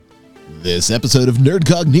This episode of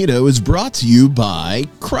Nerdcognito is brought to you by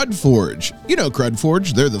CrudForge. You know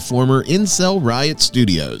CrudForge, they're the former Incel Riot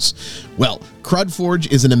Studios. Well,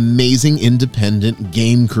 CrudForge is an amazing independent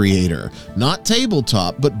game creator. Not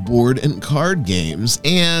tabletop, but board and card games,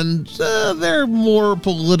 and they're more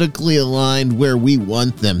politically aligned where we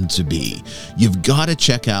want them to be. You've got to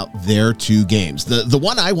check out their two games. The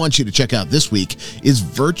one I want you to check out this week is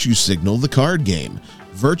Virtue Signal, the card game.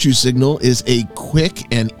 Virtue Signal is a quick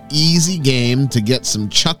and easy game to get some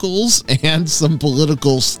chuckles and some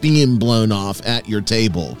political steam blown off at your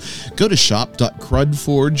table. Go to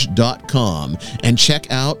shop.crudforge.com and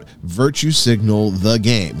check out Virtue Signal, the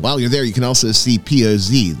game. While you're there, you can also see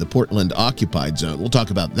POZ, the Portland Occupied Zone. We'll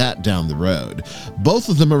talk about that down the road. Both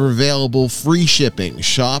of them are available free shipping,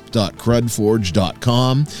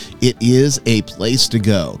 shop.crudforge.com. It is a place to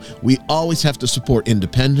go. We always have to support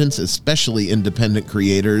independents, especially independent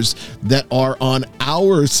creators that are on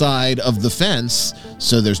our side of the fence,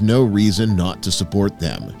 so there's no reason not to support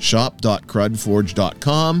them.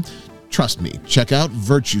 Shop.crudforge.com. Trust me, check out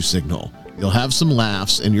Virtue Signal. You'll have some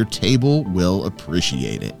laughs and your table will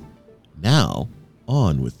appreciate it. Now,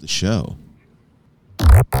 on with the show.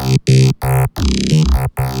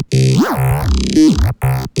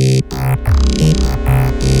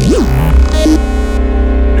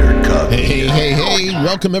 Hey,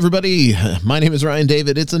 welcome everybody. My name is Ryan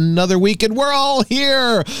David. It's another week and we're all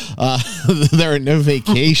here. There are no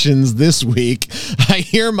vacations this week. I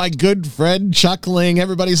hear my good friend chuckling.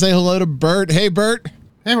 Everybody say hello to Bert. Hey, Bert.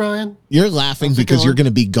 Hey, Ryan. You're laughing because you're going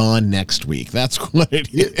to be gone next week. That's what it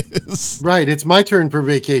is. Right. It's my turn for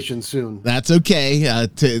vacation soon. That's okay.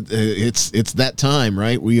 It's that time,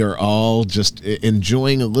 right? We are all just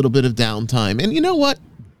enjoying a little bit of downtime. And you know what?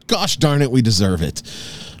 Gosh darn it, we deserve it.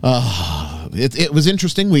 It was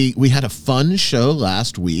interesting. We had a fun show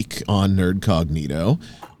last week on Nerdcognito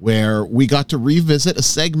where we got to revisit a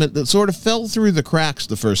segment that sort of fell through the cracks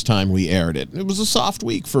the first time we aired it. It was a soft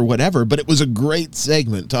week for whatever, but it was a great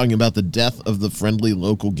segment talking about the death of the friendly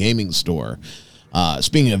local gaming store.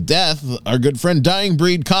 Speaking of death, our good friend Dying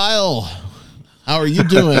Breed Kyle, how are you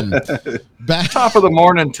doing? Top of the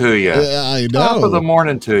morning to you. I know. Top of the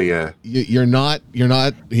morning to you. You're not,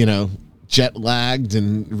 jet lagged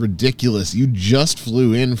and ridiculous. You just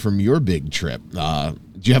flew in from your big trip.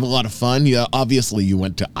 Did you have a lot of fun? Yeah, obviously you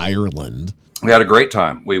went to Ireland. We had a great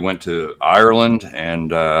time. We went to Ireland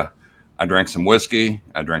and I drank some whiskey.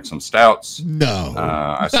 I drank some stouts. No,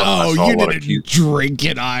 I saw you didn't drink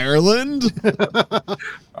in Ireland.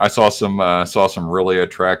 I saw some really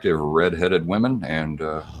attractive red-headed women and.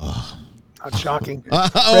 Not shocking.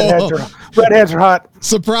 Redheads are hot.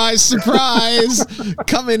 Surprise, surprise.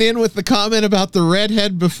 Coming in with the comment about the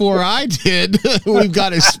redhead before I did. We've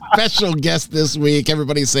got a special guest this week.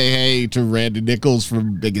 Everybody say hey to Randy Nichols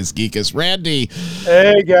from Biggest Geekus. Randy.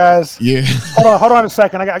 Hey, guys. Yeah. Hold on a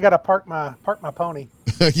second. I got to park my pony.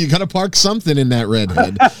 You got to park something in that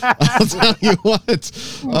redhead. I'll tell you what.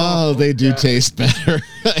 Oh, they do taste better.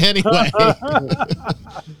 Anyway.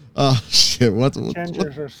 Oh, shit.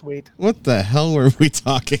 Gingers are sweet. What the hell were we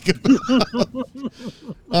talking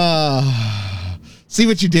about? See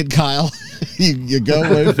what you did, Kyle? You go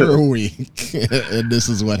away for a week, and this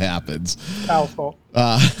is what happens. Kyle's fault.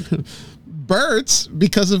 Bert's,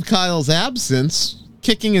 because of Kyle's absence,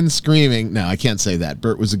 kicking and screaming. No, I can't say that.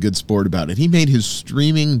 Bert was a good sport about it. He made his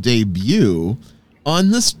streaming debut on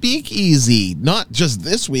the Speakeasy, not just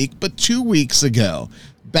this week, but 2 weeks ago.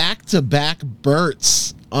 Back-to-back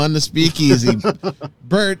Berts on the Speakeasy.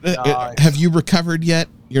 Bert, have you recovered yet?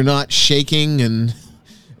 You're not shaking and...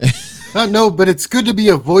 No, but it's good to be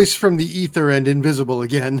a voice from the ether and invisible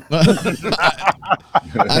again. I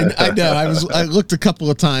know. I looked a couple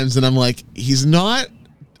of times and I'm like, he's not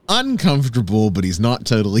uncomfortable, but he's not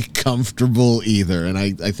totally comfortable either. And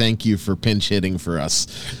I thank you for pinch hitting for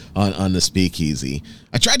us on the Speakeasy.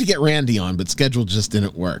 I tried to get Randy on, but schedule just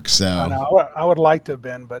didn't work. So I would like to have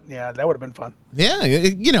been, but yeah, that would have been fun. Yeah,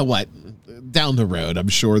 you know what? Down the road, I'm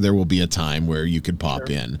sure there will be a time where you could pop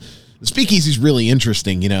in. The Speakeasy is really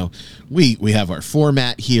interesting. You know, we have our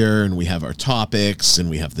format here, and we have our topics, and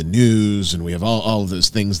we have the news, and we have all of those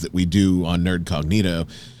things that we do on Nerdcognito.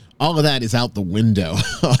 All of that is out the window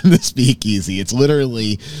on the Speakeasy. It's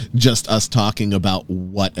literally just us talking about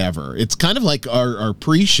whatever. It's kind of like our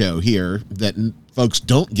pre-show here that folks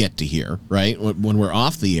don't get to hear, right? When we're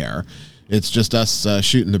off the air, it's just us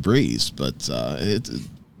shooting the breeze. But it's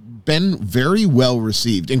been very well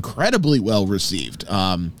received, incredibly well received.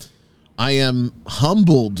 I am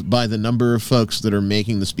humbled by the number of folks that are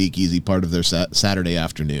making the Speakeasy part of their Saturday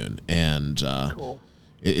afternoon, and cool.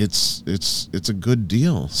 It's a good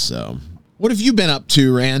deal. So, what have you been up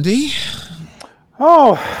to, Randy?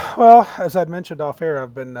 Oh, well, as I mentioned off air,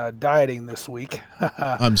 I've been dieting this week.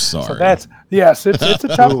 I'm sorry. So yes, it's a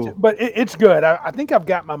tough, Ooh. but it's good. I think I've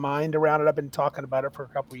got my mind around it. I've been talking about it for a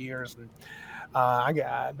couple of years, and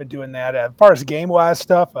I've been doing that. As far as game wise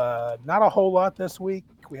stuff, not a whole lot this week.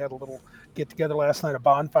 We had a little get together last night, a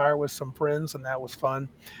bonfire with some friends, and that was fun.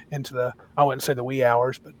 I wouldn't say the wee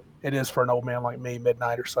hours, but it is for an old man like me,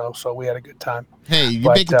 midnight or so. So we had a good time. Hey, you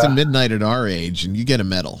But, make it to midnight at our age, and you get a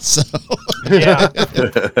medal. So Yeah.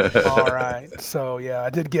 All right. So yeah,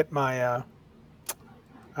 I did get my.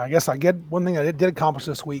 I guess I get one thing I did accomplish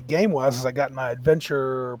this week game wise is I got my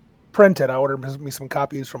adventure printed. I ordered me some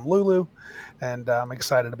copies from Lulu, and I'm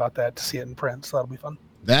excited about that to see it in print. So that'll be fun.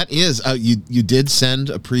 that is you did send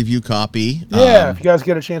a preview copy. Yeah, if you guys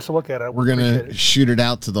get a chance to look at it, We're gonna shoot it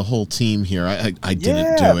out to the whole team here. I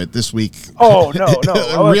didn't Yeah. do it this week. Oh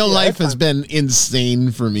no! Real Yeah, life it's has fine. been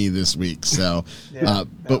insane for me this week. So, Yeah,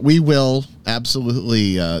 but we will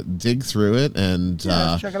absolutely dig through it, and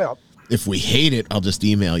Yeah, check it out. if we hate it, I'll just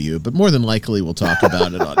email you. But more than likely, we'll talk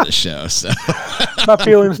about it on the show. So, My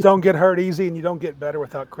feelings don't get hurt easy, and you don't get better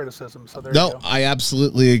without criticism. So there you no, go. I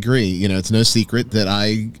absolutely agree. You know, it's no secret that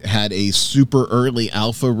I had a super early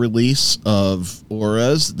alpha release of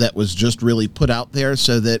auras that was just really put out there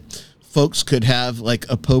so that folks could have like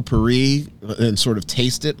a potpourri and sort of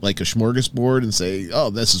taste it like a smorgasbord and say,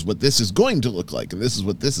 oh, this is what this is going to look like, and this is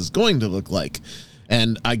what this is going to look like.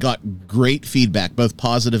 And I got great feedback, both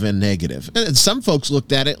positive and negative. And some folks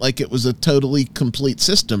looked at it like it was a totally complete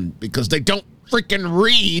system because they don't freaking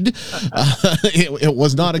read. It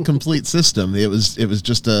was not a complete system. It was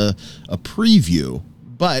just a preview.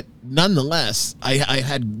 But nonetheless, I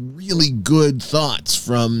had really good thoughts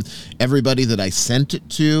from everybody that I sent it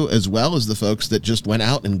to, as well as the folks that just went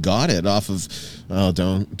out and got it off of. Oh,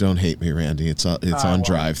 don't hate me, Randy. It's on well.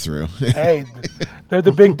 drive-through. Hey, they're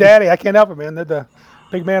the big daddy. I can't help it, man. They're the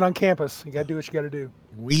big man on campus. You got to do what you got to do.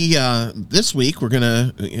 We this week we're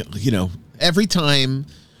gonna, every time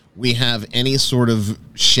we have any sort of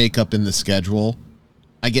shakeup in the schedule,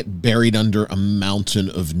 I get buried under a mountain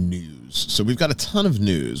of news. So we've got a ton of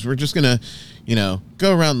news. We're just gonna,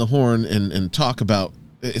 go around the horn and talk about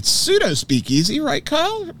it's pseudo speakeasy, right,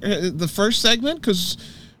 Kyle? The first segment, because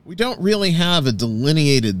we don't really have a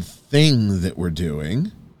delineated thing that we're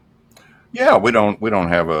doing. Yeah, we don't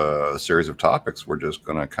have a series of topics. We're just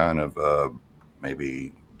going to kind of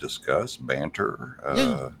maybe discuss,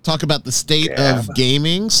 banter. Talk about the state of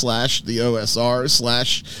gaming / the OSR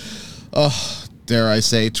 / dare I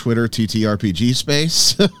say, Twitter TTRPG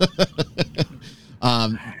space.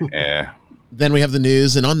 Yeah. Then we have the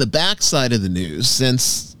news, and on the back side of the news,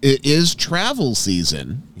 since it is travel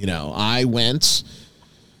season, I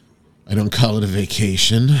don't call it a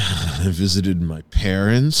vacation. I visited my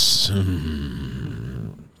parents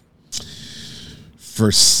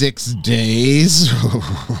for 6 days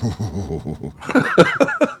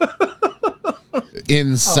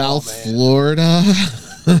in South Florida.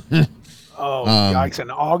 Oh, yikes! In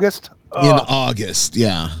August. In August,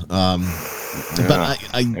 yeah. But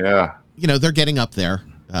Yeah. they're getting up there.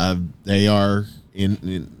 They are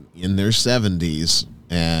in their 70s,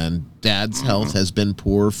 and Dad's health has been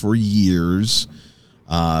poor for years.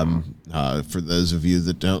 For those of you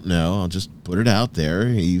that don't know, I'll just put it out there.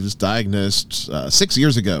 He was diagnosed 6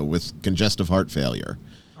 years ago with congestive heart failure,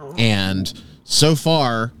 and so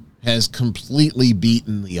far has completely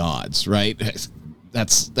beaten the odds. Right?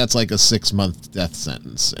 That's like a 6-month death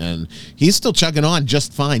sentence, and he's still chugging on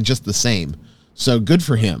just fine, just the same. So good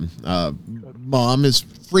for him. Mom is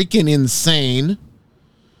freaking insane.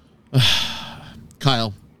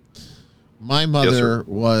 Kyle, my mother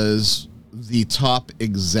was the top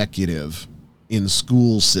executive in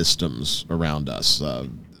school systems around us.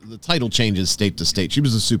 The title changes state to state. She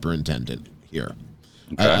was a superintendent here.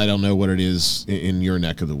 Okay. I don't know what it is in your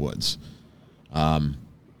neck of the woods.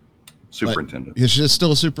 Superintendent. Is she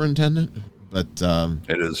still a superintendent? But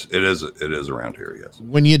it is around here, yes.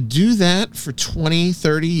 When you do that for 20,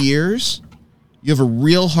 30 years, you have a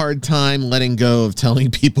real hard time letting go of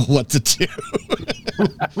telling people what to do.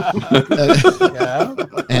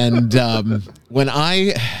 And when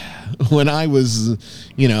I was,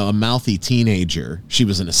 a mouthy teenager, she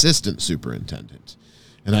was an assistant superintendent.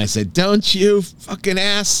 And I said, don't you fucking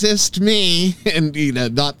assist me. And,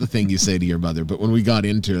 not the thing you say to your mother, but when we got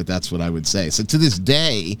into it, that's what I would say. So to this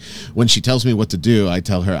day, when she tells me what to do, I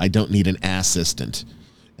tell her I don't need an assistant.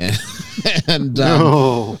 And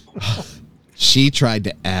No. she tried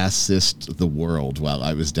to assist the world while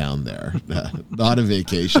I was down there. Not a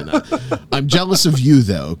vacation. I'm jealous of you,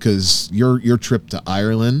 though, because your trip to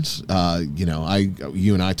Ireland,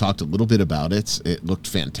 you and I talked a little bit about it. It looked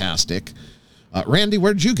fantastic. Randy,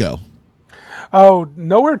 where'd you go? Oh,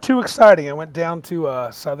 nowhere too exciting. I went down to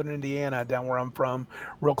southern Indiana, down where I'm from,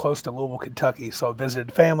 real close to Louisville, Kentucky. So I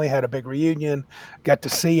visited family, had a big reunion, got to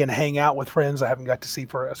see and hang out with friends I haven't got to see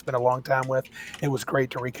spent a long time with. It was great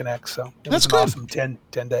to reconnect. So it That's was an good. awesome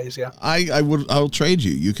 10 days. Yeah. I'll trade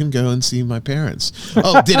you. You can go and see my parents.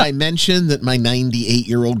 Oh, did I mention that my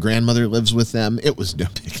 98-year-old grandmother lives with them? It was no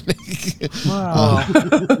picnic. Wow.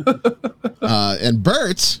 And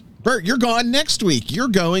Bert, you're gone next week. You're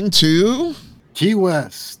going to Key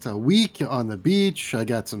West, a week on the beach. I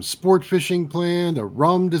got some sport fishing planned, a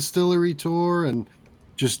rum distillery tour, and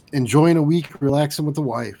just enjoying a week, relaxing with the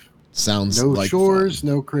wife. sounds No like chores, fun.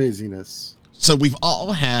 no craziness. So we've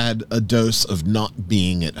all had a dose of not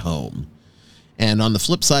being at home. And on the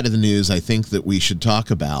flip side of the news, I think that we should talk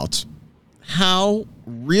about how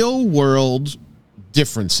real world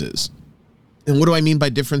differences. And what do I mean by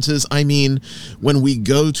differences? I mean, when we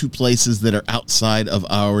go to places that are outside of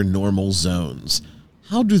our normal zones,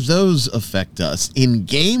 how do those affect us in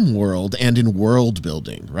game world and in world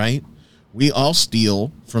building, right? We all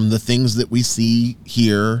steal from the things that we see,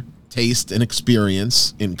 hear, taste, and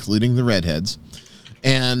experience, including the redheads,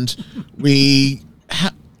 and we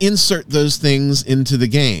insert those things into the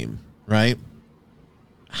game, right?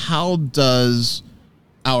 How does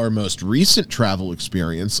our most recent travel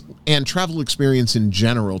experience and travel experience in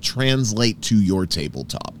general translate to your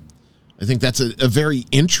tabletop? I think that's a very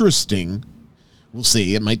interesting, we'll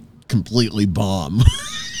see, it might completely bomb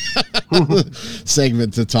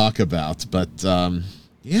segment to talk about, but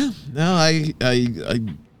yeah, no,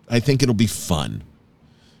 I think it'll be fun.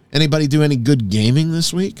 Anybody do any good gaming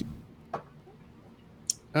this week?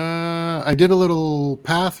 I did a little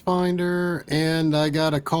Pathfinder, and I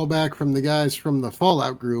got a call back from the guys from the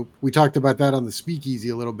Fallout group. We talked about that on the Speakeasy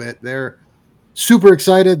a little bit. They're super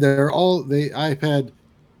excited. I've had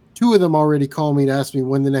two of them already call me to ask me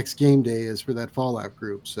when the next game day is for that Fallout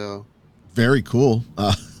group. So very cool.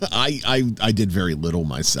 I did very little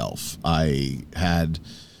myself. I had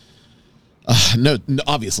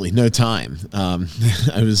obviously no time.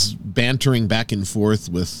 I was bantering back and forth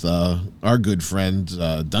with our good friend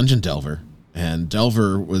Dungeon Delver, and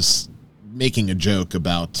Delver was making a joke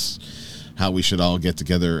about how we should all get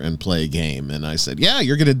together and play a game, and I said, yeah,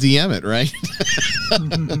 you're going to DM it, right?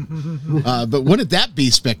 But wouldn't that be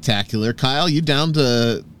spectacular? Kyle, you down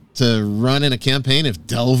to run in a campaign if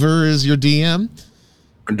Delver is your DM?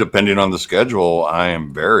 Depending on the schedule, I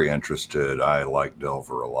am very interested. I like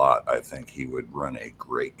Delver a lot. I think he would run a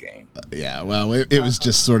great game. Yeah, well, it was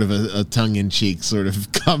just sort of a tongue-in-cheek sort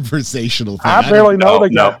of conversational thing. I barely know the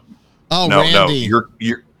guy. Oh, no, Randy.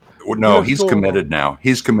 He's committed now.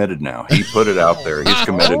 He's committed now. He put it out there. He's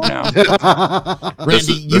committed now.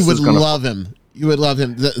 Randy, you would love him. You would love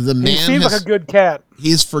him. The man He seems like a good cat.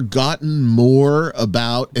 He's forgotten more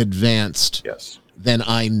about Advanced than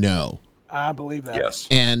I know. I believe that. Yes.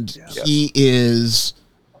 And he is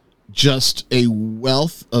just a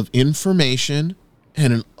wealth of information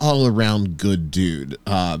and an all-around good dude.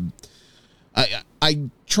 I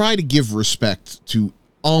try to give respect to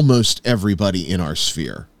almost everybody in our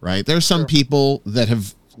sphere, right? There are some people that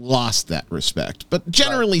have lost that respect, but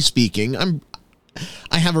generally speaking,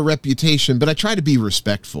 I have a reputation, but I try to be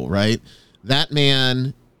respectful, right? That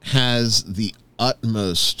man has the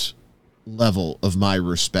utmost level of my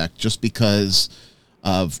respect just because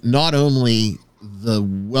of not only the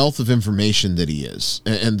wealth of information that he is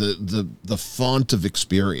and the font of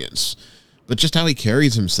experience, but just how he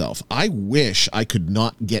carries himself. I wish I could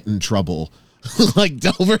not get in trouble like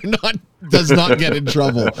Delver does not get in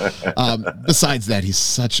trouble. Besides that, he's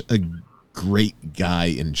such a great guy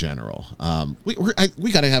in general.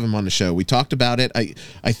 We got to have him on the show. We talked about it.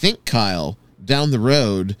 I think Kyle down the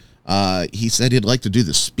road, he said he'd like to do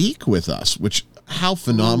the speak with us, which how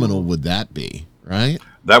phenomenal would that be, right?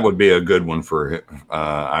 That would be a good one for him,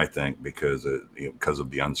 I think, because of the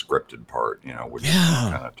unscripted part. We're just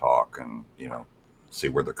kind of talk and see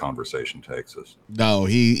where the conversation takes us. No,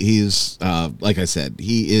 he's like I said,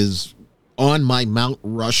 he is on my Mount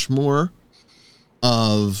Rushmore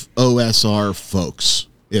of OSR folks,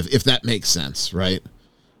 if that makes sense, right?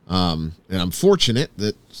 And I'm fortunate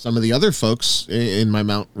that some of the other folks in my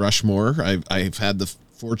Mount Rushmore, I've had the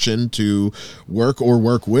fortune to work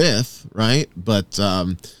with, right? But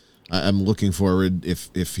I'm looking forward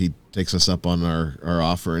if he takes us up on our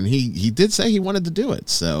offer, and he did say he wanted to do it.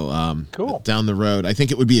 So cool. Down the road, I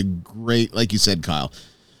think it would be a great, like you said, Kyle,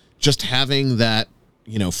 just having that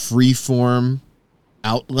free form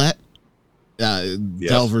outlet.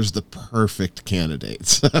 Delver's the perfect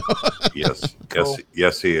candidate. Yes, Cool.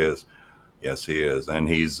 yes, he is. Yes, he is, and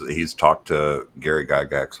he's talked to Gary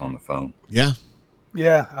Gygax on the phone. Yeah.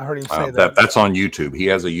 Yeah, I heard him say that. That's on YouTube. He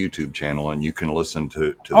has a YouTube channel, and you can listen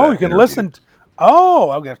to Oh, that you can interview. listen. Oh,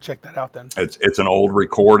 I'll have to check that out then. It's an old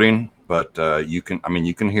recording, but you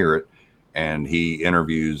can hear it, and he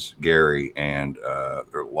interviews Gary, and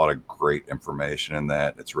there's a lot of great information in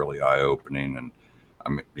that. It's really eye opening, and I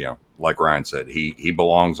mean, like Ryan said, he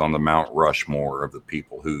belongs on the Mount Rushmore of the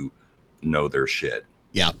people who know their shit.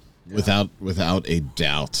 Yeah. Without a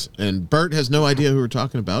doubt. And Bert has no idea who we're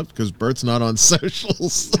talking about because Bert's not on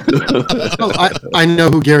socials. I know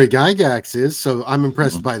who Gary Gygax is, so I'm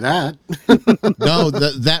impressed by that. No,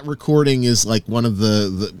 that recording is like one of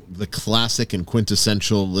the classic and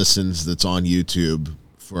quintessential listens that's on YouTube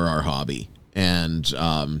for our hobby. And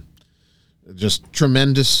just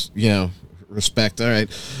tremendous, respect. All right,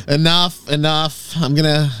 enough. I'm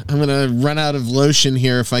gonna run out of lotion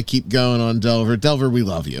here if I keep going on Delver. Delver, we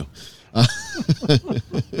love you.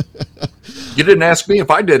 You didn't ask me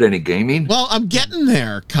if I did any gaming. Well, I'm getting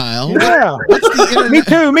there, Kyle. Yeah, What's the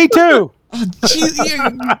internet? me too. Oh, geez, you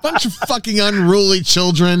bunch of fucking unruly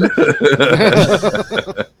children.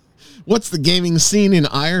 What's the gaming scene in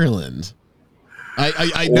Ireland?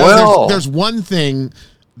 I know there's one thing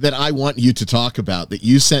that I want you to talk about that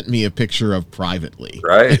you sent me a picture of privately.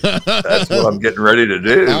 Right. That's what I'm getting ready to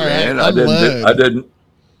do, All man. right,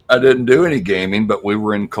 I didn't do any gaming, but we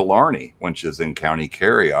were in Killarney, which is in County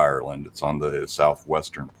Kerry, Ireland. It's on the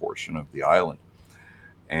southwestern portion of the island.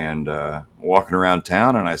 And walking around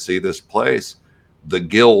town, and I see this place, the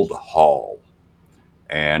Guild Hall.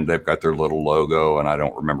 And they've got their little logo, and I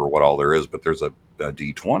don't remember what all there is, but there's a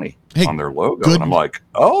D20 on their logo. And I'm like,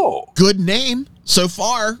 oh. Good name. So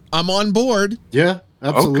far, I'm on board. Yeah,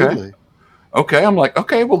 absolutely. Okay. I'm like,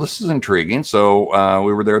 okay, well, this is intriguing. So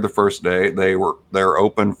we were there the first day. They're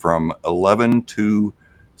open from 11 to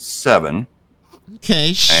 7.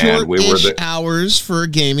 Okay, short-ish hours for a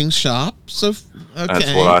gaming shop. So okay.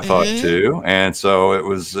 That's what I thought too. And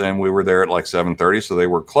so and we were there at like 7:30, so they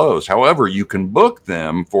were closed. However, you can book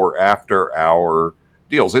them for after-hour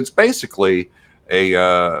deals. It's basically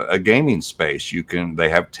a gaming space. They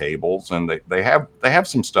have tables, and they have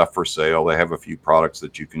some stuff for sale. They have a few products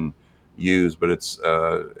that you can use, but it's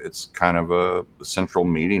kind of a central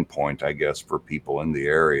meeting point, I guess, for people in the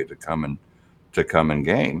area to come and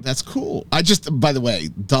game. That's cool. By the way,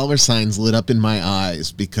 dollar signs lit up in my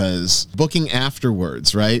eyes because booking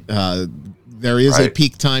afterwards, right? There is a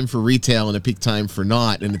peak time for retail and a peak time for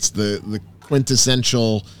not, and it's the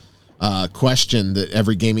quintessential question that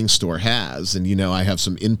every gaming store has. And I have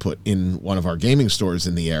some input in one of our gaming stores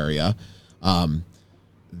in the area.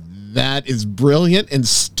 That is brilliant and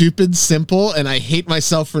stupid simple, and I hate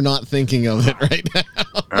myself for not thinking of it right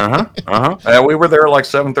now. And we were there like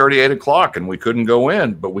 7:30, 8 o'clock, and we couldn't go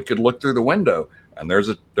in, but we could look through the window, and there's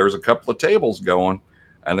a couple of tables going,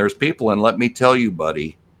 and there's people, and let me tell you,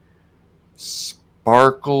 buddy,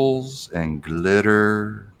 sparkles and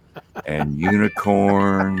glitter and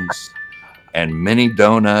unicorns and mini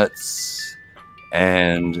donuts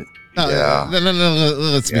and No,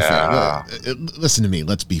 let's be fair. Listen to me.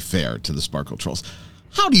 Let's be fair to the Sparkle Trolls.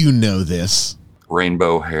 How do you know this?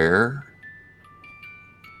 Rainbow hair.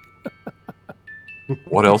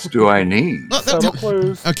 What else do I need?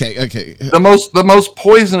 Okay. The most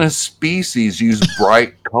poisonous species use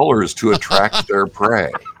bright colors to attract their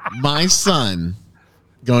prey. My son,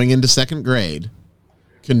 going into 2nd grade,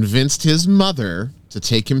 convinced his mother to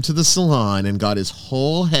take him to the salon and got his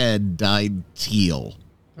whole head dyed teal.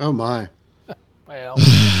 Oh my! Well,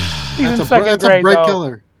 that's a bright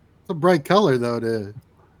color. It's a bright color though to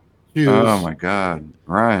use. Oh my God,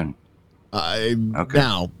 Ryan.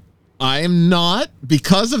 Now, I am not,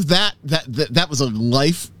 because of that was a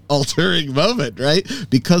life altering moment, right?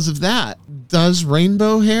 Because of that, does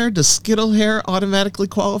Skittle hair automatically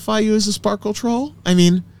qualify you as a Sparkle Troll? I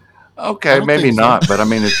mean. Okay, maybe not, but I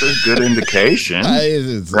mean, it's a good indication,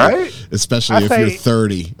 right? Especially if you're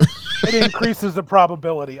 30. It increases the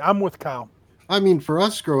probability. I'm with Kyle. I mean, for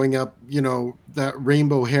us growing up, that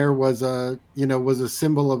rainbow hair was a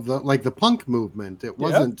symbol of the punk movement. It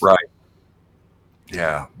wasn't right.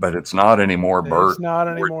 Yeah, but it's not anymore, Bert. It's not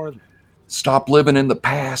anymore. Stop living in the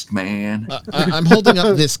past, man. I'm holding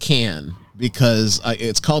up this can because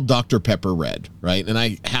it's called Dr. Pepper Red, right? And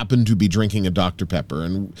I happen to be drinking a Dr. Pepper.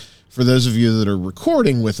 And for those of you that are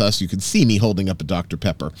recording with us, you can see me holding up a Dr.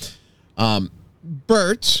 Pepper.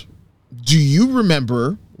 Bert, do you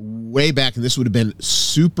remember way back, and this would have been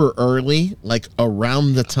super early, like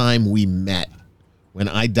around the time we met, when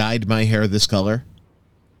I dyed my hair this color?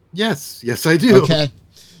 Yes, I do.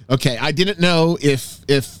 Okay. I didn't know if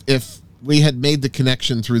we had made the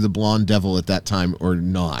connection through the Blonde Devil at that time or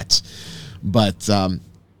not. But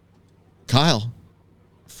Kyle,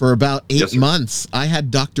 for about 8 months, I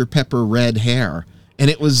had Dr. Pepper red hair, and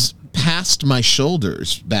it was past my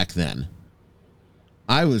shoulders back then.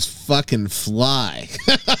 I was fucking fly.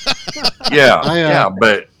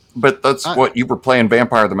 But that's what you were playing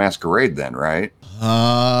Vampire the Masquerade then, right?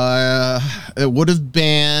 It would have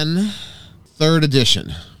been third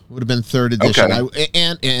edition. Okay.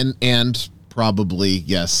 And probably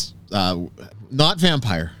yes. Not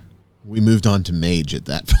vampire. We moved on to mage at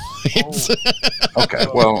that point. Oh. Okay.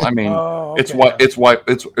 Well, I mean,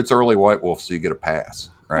 it's early White Wolf, so you get a pass,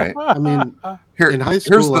 right? I mean, in high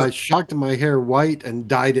school, I shocked my hair white and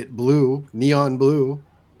dyed it blue, neon blue.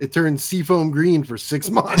 It turned seafoam green for 6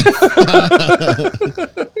 months.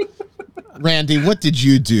 Randy, what did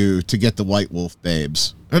you do to get the White Wolf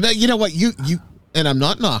babes? You know what? You and I'm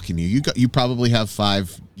not knocking you. You probably have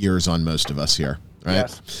 5 years on most of us here, right?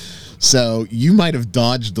 Yes. So you might have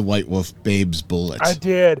dodged the White Wolf babes bullet. I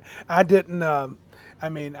did. I didn't. I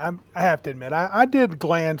mean, I have to admit, I did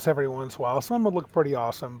glance every once in a while. Some would look pretty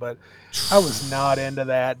awesome, but I was not into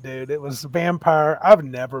that, dude. It was vampire. I've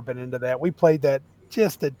never been into that. We played that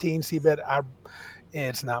just a teensy bit.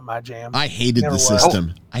 It's not my jam. I hated the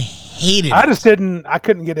system. I hated it. I just didn't. I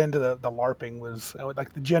couldn't get into the LARPing. Was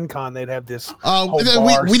like the Gen Con. They'd have this. Oh, we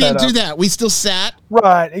didn't do that. We still sat.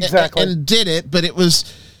 Right. Exactly. And did it, but it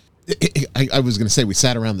was. I was going to say we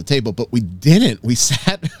sat around the table, but we didn't. We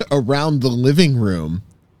sat around the living room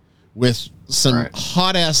with some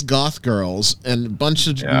hot-ass goth girls and a bunch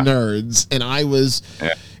of nerds, and I was,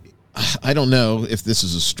 I don't know if this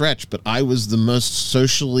is a stretch, but I was the most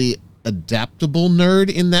socially adaptable nerd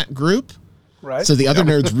in that group. Right. So the other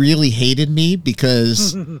nerds really hated me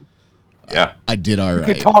because... I did all right.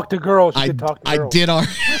 You could talk to girls. I did all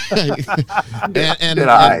right.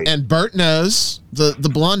 and Bert knows the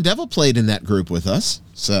Blonde Devil played in that group with us.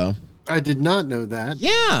 So I did not know that.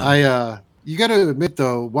 Yeah. You got to admit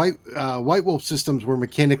though, White Wolf systems were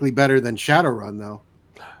mechanically better than Shadowrun though.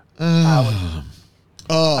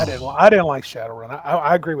 I didn't like Shadowrun.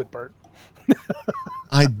 I agree with Bert.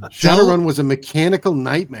 Shadowrun was a mechanical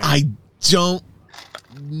nightmare. I don't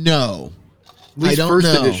know. At least first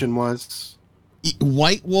edition was.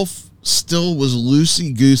 White Wolf still was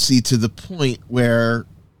loosey-goosey to the point where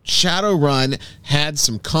Shadowrun had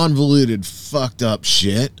some convoluted, fucked up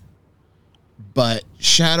shit, but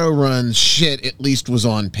Shadowrun's shit at least was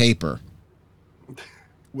on paper.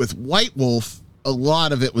 With White Wolf, a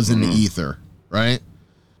lot of it was in the ether, right?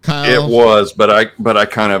 Kyle? It was, but I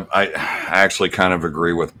actually kind of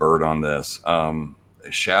agree with Bert on this.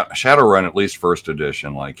 Shadowrun, at least first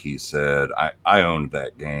edition, like he said, I owned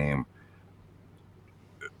that game.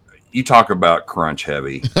 You talk about crunch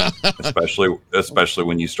heavy, especially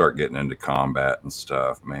when you start getting into combat and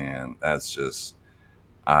stuff, man. That's just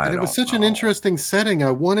it was such an interesting setting.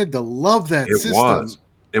 I wanted to love that system.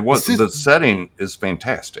 It was. The setting is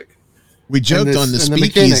fantastic. We joked on the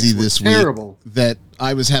speakeasy this week that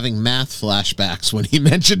I was having math flashbacks when he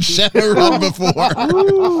mentioned Shadowrun before.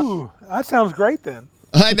 Ooh, that sounds great then.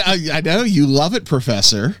 I know you love it,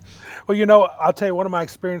 Professor. Well, you know, I'll tell you, one of my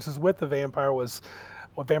experiences with the Vampire was,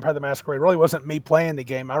 well, Vampire the Masquerade really wasn't me playing the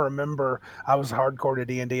game. I remember I was hardcore to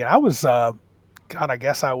D&D, and I was,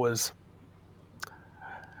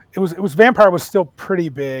 it was Vampire was still pretty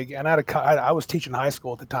big, and I was teaching high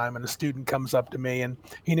school at the time, and a student comes up to me, and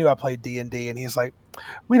he knew I played D&D, and he's like,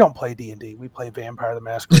 "We don't play D&D, we play Vampire the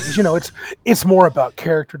Masquerade." You know, it's more about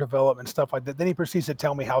character development and stuff like that. Then he proceeds to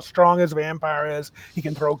tell me how strong his vampire is. He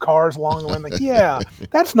can throw cars along the way. I'm like, yeah,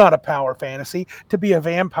 that's not a power fantasy to be a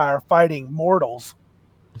vampire fighting mortals.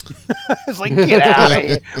 It's like, get out of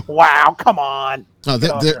here. Wow, come on. Oh,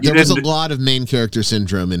 there was a lot of main character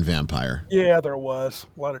syndrome in Vampire. Yeah, there was.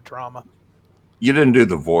 A lot of drama. You didn't do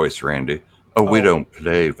the voice, Randy. We don't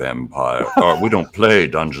play Vampire. Or we don't play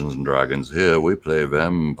Dungeons and Dragons here. We play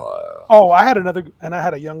Vampire. Oh, I had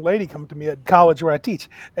a young lady come to me at college where I teach,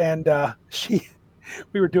 and I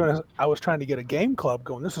was trying to get a game club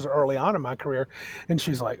going. This was early on in my career, and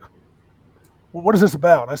she's like, "Well, what is this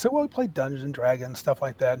about?" And I said, "Well, we play Dungeons and Dragons, stuff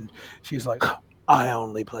like that." And she's like, "I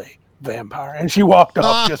only play Vampire," and she walked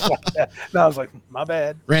off just like that. And I was like, "My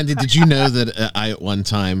bad." Randy, did you know that I at one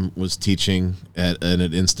time was teaching at an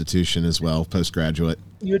institution as well, postgraduate?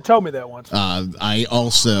 You had told me that once. I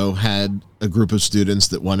also had a group of students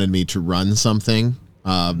that wanted me to run something,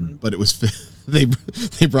 but it was they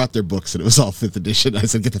brought their books and it was all 5th edition. I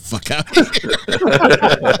said, "Get the fuck out of here!"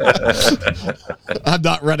 I'm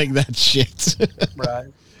not running that shit. Right.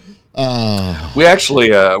 I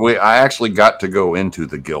actually got to go into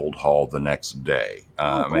the guild hall the next day.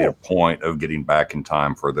 Made a point of getting back in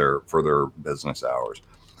time for their business hours,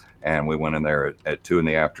 and we went in there at 2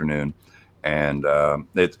 p.m. And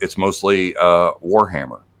it's mostly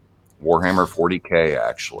Warhammer 40K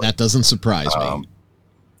actually. That doesn't surprise me.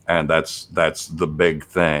 And that's the big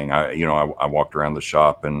thing. I walked around the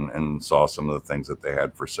shop and saw some of the things that they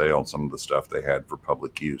had for sale, some of the stuff they had for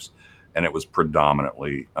public use, and it was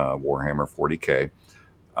predominantly Warhammer 40K.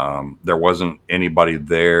 There wasn't anybody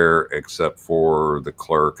there except for the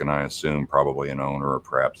clerk, and I assume probably an owner or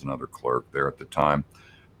perhaps another clerk there at the time.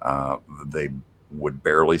 They would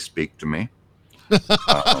barely speak to me.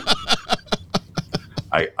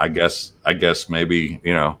 I guess maybe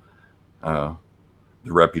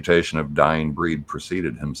the reputation of dying breed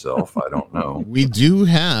preceded himself. I don't know. We do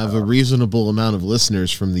have a reasonable amount of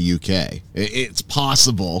listeners from the UK. It's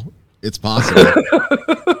possible. It's possible.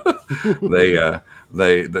 They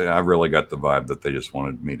I really got the vibe that they just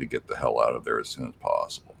wanted me to get the hell out of there as soon as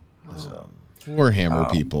possible. So,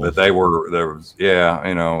 Warhammer people. But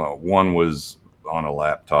one was on a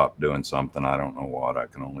laptop doing something. I don't know what. I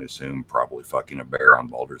can only assume probably fucking a bear on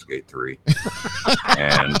Baldur's Gate 3.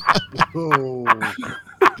 And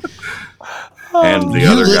and the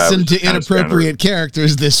other guy listened to inappropriate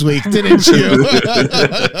characters this week, didn't you?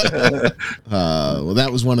 Well, that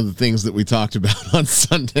was one of the things that we talked about on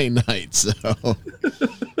Sunday night. So,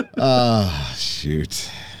 shoot.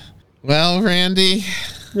 Well, Randy.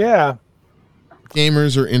 Yeah.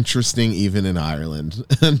 Gamers are interesting even in Ireland.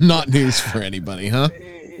 Not news for anybody, huh?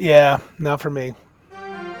 Yeah, not for me.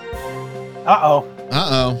 Uh-oh.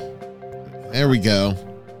 There we go.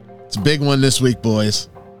 It's a big one this week, boys.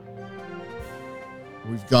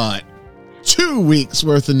 We've got 2 weeks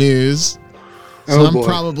worth of news. So I'm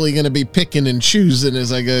probably going to be picking and choosing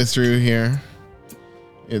as I go through here.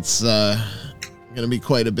 It's going to be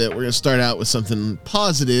quite a bit. We're going to start out with something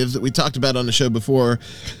positive that we talked about on the show before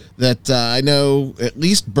that I know at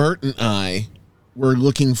least Bert and I were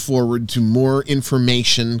looking forward to more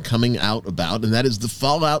information coming out about, and that is the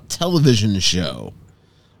Fallout television show.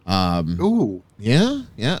 Ooh. Yeah.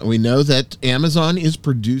 We know that Amazon is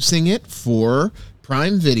producing it for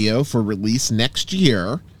Prime Video for release next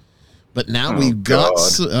year, but now we've got...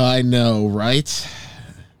 I know, right?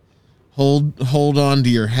 Hold on to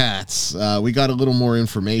your hats. We got a little more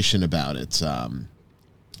information about it.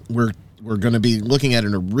 We're going to be looking at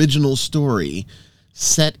an original story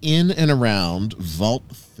set in and around Vault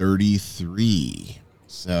 33.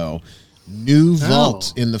 So, new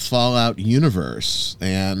vault in the Fallout universe.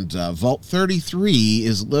 And Vault 33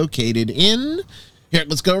 is located in... Here,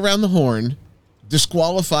 let's go around the horn.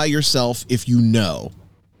 Disqualify yourself if you know.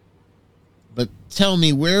 But tell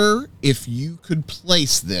me where, if you could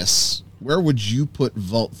place this, where would you put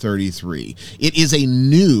Vault 33? It is a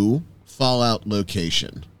new Fallout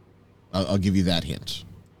location. I'll give you that hint.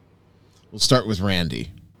 We'll start with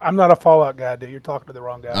Randy. I'm not a Fallout guy, dude. You're talking to the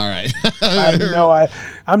wrong guy. All right.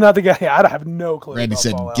 I'm not the guy. I have no clue. Randy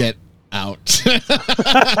said, Fallout. Get out.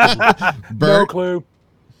 No clue.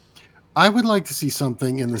 I would like to see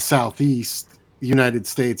something in the Southeast United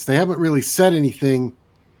States. They haven't really said anything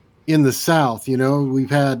in the South. We've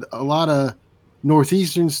had a lot of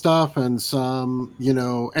Northeastern stuff and some,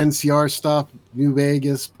 NCR stuff, New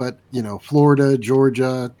Vegas, but, Florida,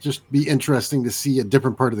 Georgia, just be interesting to see a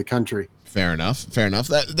different part of the country. Fair enough.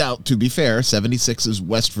 Now, to be fair, 76 is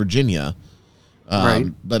West Virginia. Right.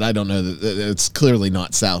 But I don't know that it's clearly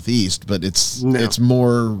not Southeast, but it's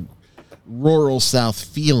more rural South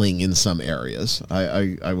feeling in some areas.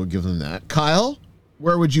 I will give them that. Kyle,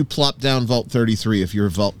 where would you plop down Vault 33 if you're a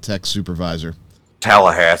Vault Tech supervisor?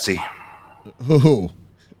 Tallahassee. Oh,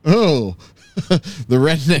 the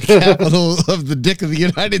redneck capital of the dick of the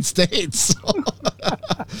United States.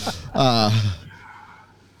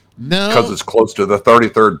 No. Because it's close to the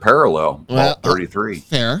 33rd parallel, Vault 33.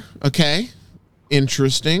 Fair. Okay.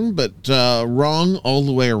 Interesting, but wrong all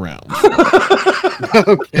the way around.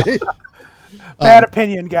 Okay. Bad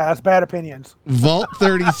opinion, guys. Bad opinions. Vault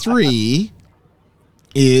 33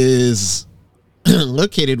 is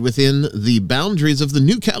located within the boundaries of the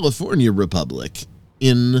New California Republic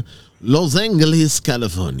in Los Angeles,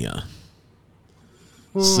 California.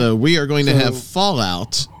 So we are going to have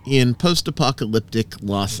Fallout in post-apocalyptic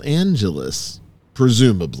Los Angeles,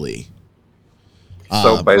 presumably.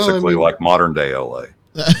 So basically like modern-day LA.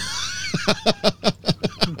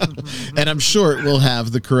 And I'm sure it will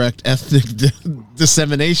have the correct ethnic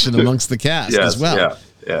dissemination amongst the cast as well.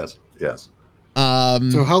 Yes.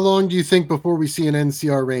 So how long do you think before we see an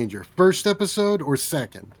NCR Ranger? First episode or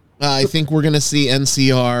second? I think we're going to see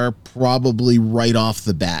NCR probably right off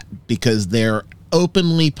the bat because they're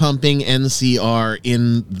openly pumping NCR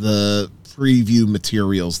in the preview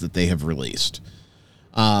materials that they have released.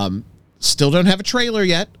 Still don't have a trailer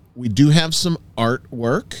yet. We do have some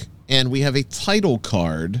artwork, and we have a title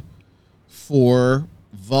card for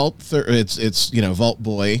Vault. It's Vault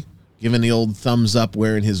Boy giving the old thumbs up,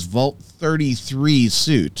 wearing his Vault 33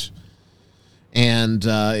 suit, and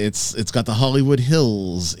it's got the Hollywood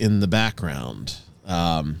Hills in the background.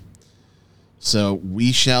 So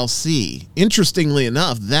we shall see. Interestingly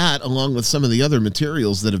enough, that, along with some of the other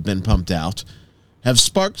materials that have been pumped out, have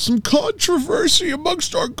sparked some controversy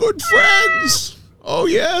amongst our good friends. Oh,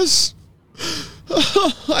 yes.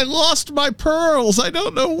 I lost my pearls. I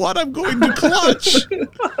don't know what I'm going to clutch.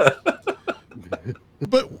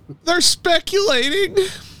 But they're speculating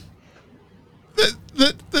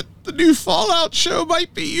that the new Fallout show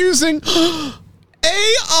might be using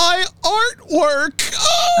AI artwork.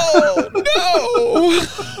 Oh,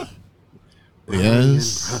 no.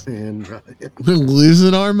 Yes. Brian. We're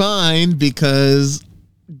losing our mind because,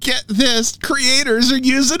 get this, creators are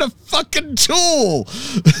using a fucking tool.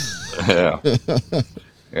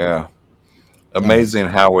 Yeah. Amazing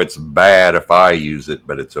how it's bad if I use it,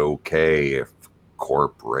 but it's okay if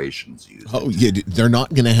corporations use it. Oh, yeah, they're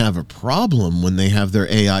not going to have a problem when they have their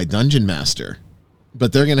AI dungeon master,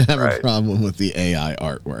 but they're going to have a problem with the AI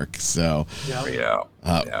artwork. So,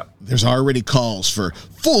 there's already calls for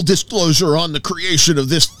full disclosure on the creation of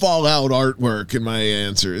this Fallout artwork, and my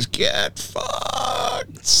answer is get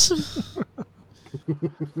fucked.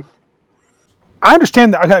 I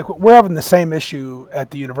understand that we're having the same issue at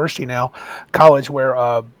the university now, college, where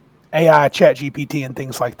AI, Chat GPT, and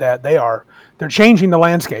things like that, they're changing the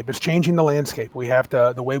landscape. It's changing the landscape. We have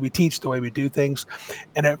to, the way we teach, the way we do things.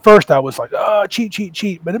 And at first I was like,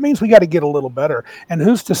 cheat. But it means we got to get a little better. And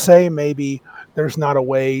who's to say maybe there's not a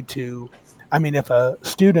way to, if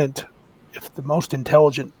the most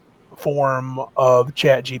intelligent form of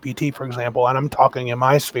Chat GPT, for example, and I'm talking in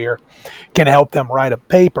my sphere, can help them write a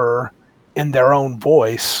paper in their own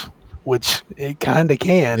voice, which it kind of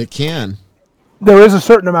can. It can. There is a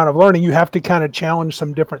certain amount of learning. You have to kind of challenge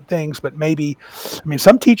some different things, but maybe,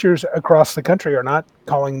 some teachers across the country are not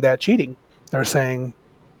calling that cheating. They're saying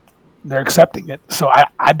they're accepting it. So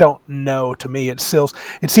I don't know. To me, it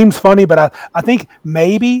seems funny, but I think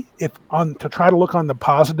maybe to try to look on the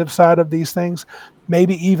positive side of these things,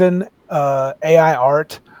 maybe even AI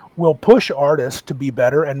art will push artists to be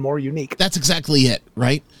better and more unique. That's exactly it,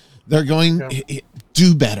 right? They're going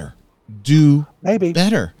do better, do maybe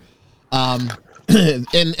better. And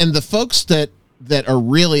the folks that are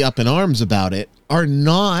really up in arms about it are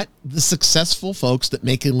not the successful folks that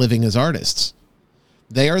make a living as artists.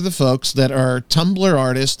 They are the folks that are Tumblr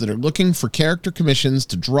artists that are looking for character commissions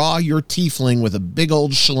to draw your tiefling with a big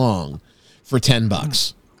old schlong for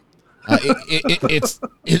 $10.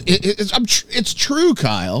 It's true,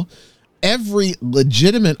 Kyle. Every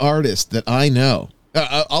legitimate artist that I know,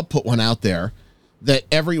 I'll put one out there that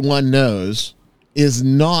everyone knows, is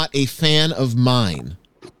not a fan of mine.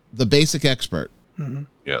 The Basic Expert. Mm-hmm.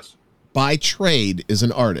 Yes. By trade is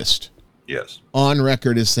an artist. Yes. On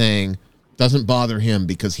record is saying doesn't bother him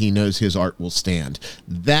because he knows his art will stand.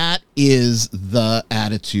 That is the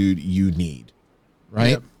attitude you need.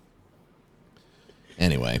 Right? Yep.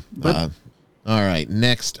 Anyway. All right.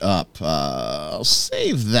 Next up. I'll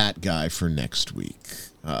save that guy for next week.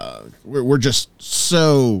 We're just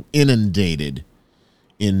so inundated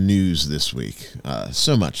in news this week.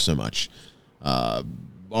 So much.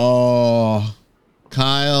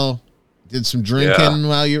 Kyle did some drinking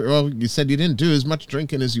while you said you didn't do as much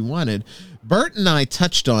drinking as you wanted. Bert and I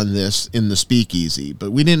touched on this in the speakeasy,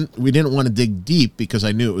 but we didn't want to dig deep because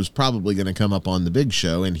I knew it was probably going to come up on the big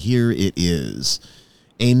show, and here it is.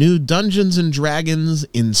 A new Dungeons and Dragons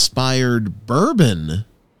inspired bourbon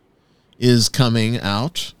is coming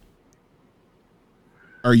out.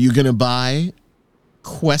 Are you going to buy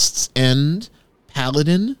Quest's End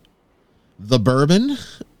Paladin, the bourbon,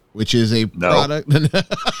 which is a product?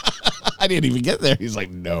 I didn't even get there. He's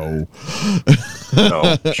like, no.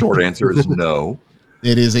 No. Short answer is no.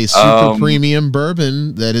 It is a super premium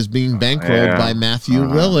bourbon that is being bankrolled by Matthew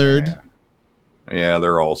Lillard. Yeah,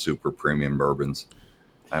 they're all super premium bourbons.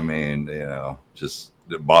 Just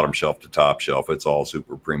the bottom shelf to top shelf. It's all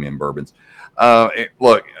super premium bourbons.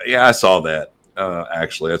 Look, I saw that.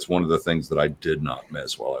 Actually, that's one of the things that I did not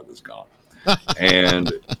miss while I was gone.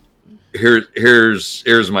 And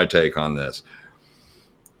here's my take on this.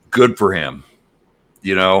 Good for him.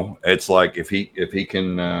 It's like if he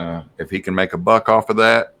can make a buck off of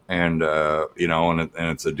that, and and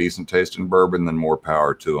it's a decent tasting bourbon, then more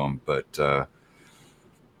power to him. But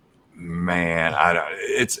man,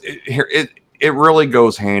 it really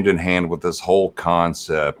goes hand in hand with this whole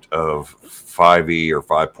concept of 5e or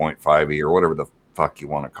 5.5e or whatever the fuck you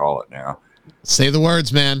want to call it now. Say the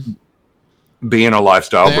words, man. Being a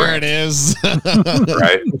lifestyle There brand. it is.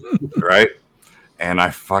 Right. And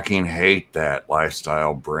I fucking hate that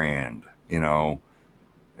lifestyle brand. You know,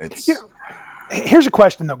 it's. Yeah. Here's a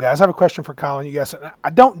question, though, guys. I have a question for Colin. You guys, I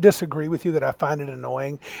don't disagree with you that I find it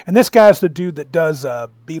annoying. And this guy's the dude that does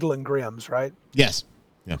Beetle and Grimm's, right? Yes.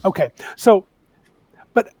 Yeah. Okay. So,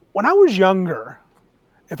 but when I was younger,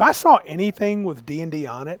 if I saw anything with D&D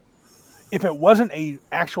on it, if it wasn't a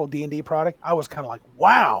actual D&D product, I was kind of like,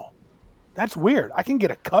 wow, that's weird. I can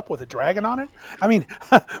get a cup with a dragon on it. I mean,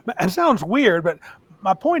 it sounds weird, but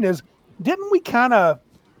my point is, didn't we kind of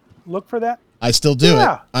look for that? I still do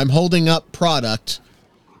it. I'm holding up product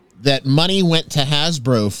that money went to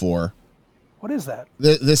Hasbro for. What is that?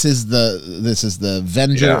 This is the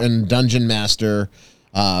Venger and Dungeon Master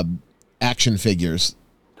action figures.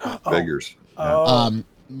 Figures.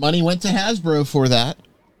 Money went to Hasbro for that.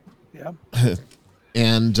 Yeah.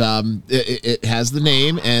 And it has the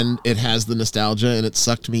name and it has the nostalgia and it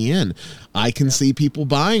sucked me in. I can see people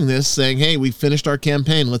buying this saying, hey, we finished our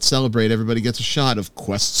campaign. Let's celebrate. Everybody gets a shot of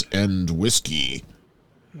Quests and Whiskey.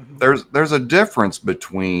 There's a difference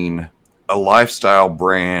between a lifestyle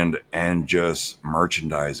brand and just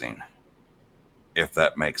merchandising, if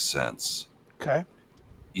that makes sense. Okay.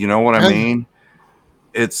 You know what I mean?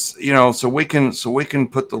 It's, you know, so we can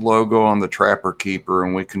put the logo on the Trapper Keeper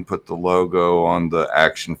and we can put the logo on the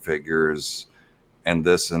action figures and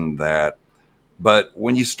this and that. But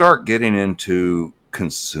when you start getting into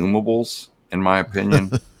consumables, in my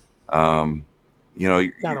opinion, you know,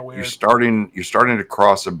 you're starting to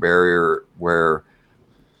cross a barrier where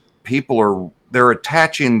they're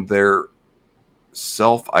attaching their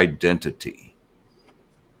self-identity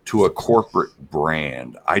to a corporate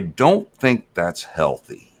brand. I don't think that's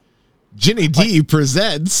healthy. Ginny D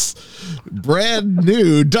presents brand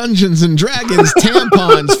new Dungeons and Dragons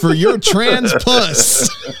tampons for your trans puss.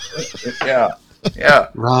 Yeah.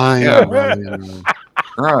 Right.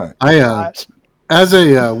 I as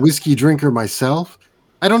a whiskey drinker myself,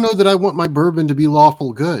 I don't know that I want my bourbon to be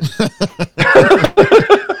lawful good.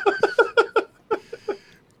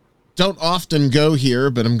 Don't often go here,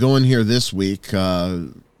 but I'm going here this week.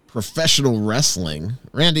 Professional wrestling.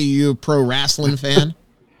 Randy, you a pro wrestling fan?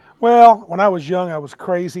 Well, when I was young, I was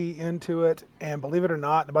crazy into it. And believe it or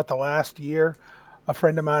not, about the last year, a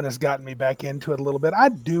friend of mine has gotten me back into it a little bit. I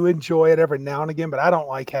do enjoy it every now and again, but I don't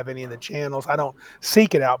like have any of the channels. I don't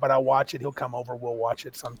seek it out, but I watch it. He'll come over. We'll watch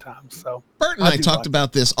it sometimes. So Bert and I talked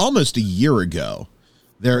about this almost a year ago.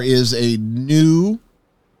 There is a new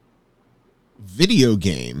video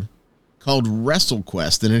game called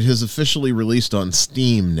WrestleQuest, and it has officially released on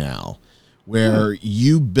Steam now, where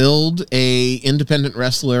you build a independent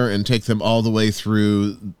wrestler and take them all the way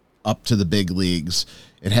through up to the big leagues.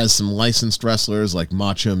 It has some licensed wrestlers like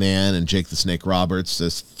Macho Man and Jake the Snake Roberts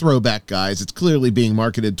as throwback guys. It's clearly being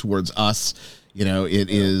marketed towards us. You know, it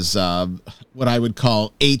is what I would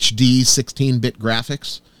call HD 16-bit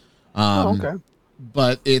graphics. Okay.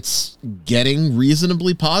 But it's getting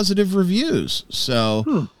reasonably positive reviews.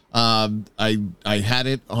 So I had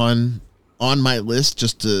it on my list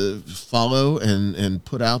just to follow and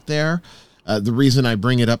put out there. The reason I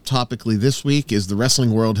bring it up topically this week is the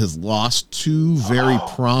wrestling world has lost two very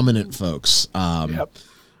prominent folks. One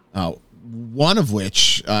of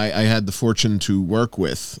which I had the fortune to work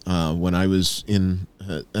with when I was in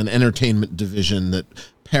an entertainment division that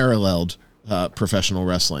paralleled professional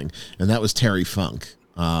wrestling, and that was Terry Funk.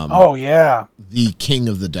 The king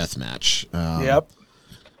of the death match.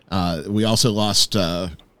 We also lost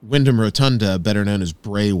Wyndham Rotunda, better known as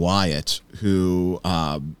Bray Wyatt, who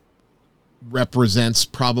represents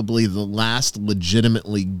probably the last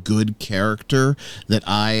legitimately good character that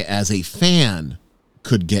I, as a fan,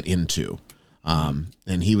 could get into.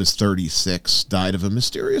 And he was 36, died of a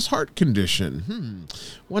mysterious heart condition.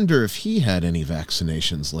 Wonder if he had any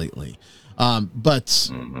vaccinations lately.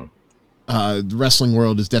 The wrestling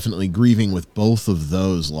world is definitely grieving with both of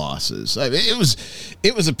those losses. I mean,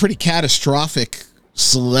 it was a pretty catastrophic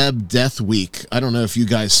celeb death week. I don't know if you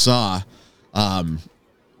guys saw.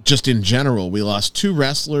 Just in general, we lost two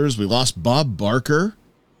wrestlers. We lost Bob Barker.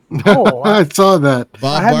 Oh, I saw that.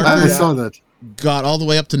 I saw that. Got all the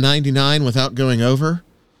way up to 99 without going over.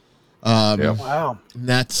 Wow.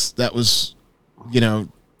 That was,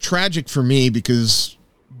 tragic for me because,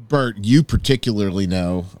 Bert, you particularly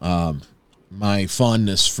know my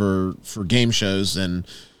fondness for game shows, and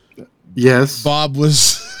yes, Bob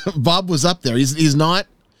was up there. He's not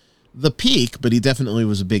the peak, but he definitely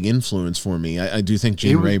was a big influence for me. I do think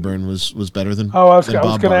Gene Rayburn was better than. Oh, I was than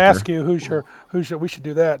Bob going to Barker. ask you who's your. We should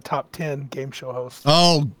do that top 10 game show hosts.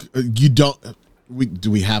 Oh, you don't.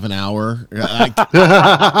 Do we have an hour? I'm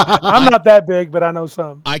not that big, but I know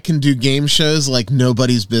some. I can do game shows like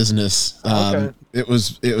nobody's business. Okay. It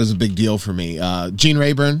was a big deal for me. Gene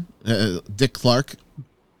Rayburn, Dick Clark.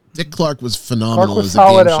 Dick Clark was phenomenal Clark was as a game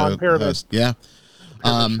solid on show Pyramid. host. Yeah.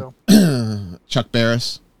 Chuck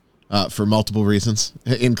Barris, for multiple reasons,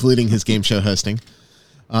 including his game show hosting.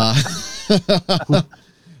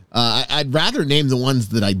 I'd rather name the ones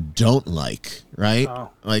that I don't like, right? Oh.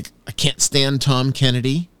 Like, I can't stand Tom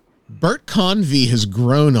Kennedy. Bert Convy has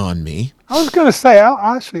grown on me. I was going to say,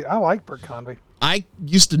 I like Bert Convy. I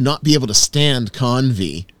used to not be able to stand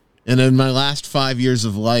Convy. And in my last 5 years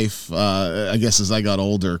of life, I guess as I got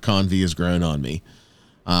older, Convy has grown on me.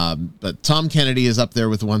 But Tom Kennedy is up there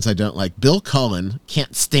with the ones I don't like. Bill Cullen,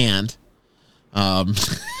 can't stand.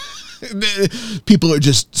 People are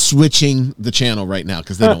just switching the channel right now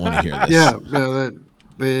because they don't want to hear this. Yeah,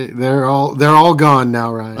 they're all gone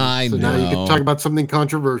now, Ryan. I know. Now you can talk about something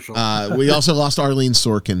controversial. We also lost Arlene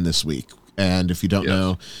Sorkin this week. And if you don't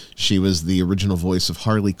know, she was the original voice of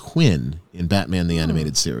Harley Quinn in Batman the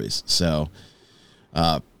Animated Series. So,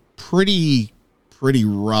 pretty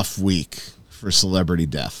rough week for celebrity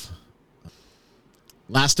death.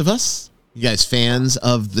 Last of Us? You guys fans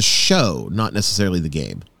of the show, not necessarily the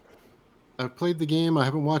game? I've played the game. I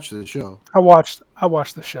haven't watched the show. I watched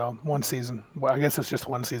the show, one season. Well, I guess it's just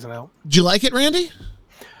one season out. Did you like it, Randy?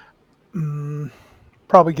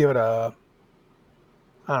 Probably give it a,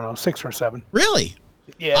 I don't know, 6 or 7. Really?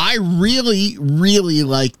 Yeah. I really, really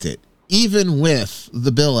liked it, even with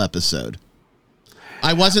the Bill episode.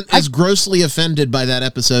 I wasn't as grossly offended by that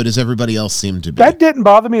episode as everybody else seemed to be. That didn't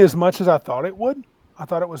bother me as much as I thought it would. I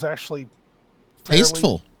thought it was actually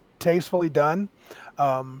tastefully done.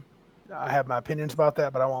 I have my opinions about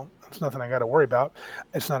that, but I won't. It's nothing I got to worry about.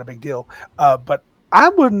 It's not a big deal. But I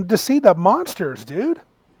wouldn't to see the monsters, dude.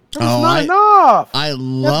 There's not enough. I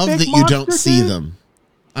love that you don't see them.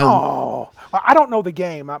 I don't know the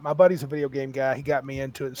game. My buddy's a video game guy. He got me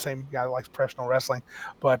into it. The same guy that likes professional wrestling.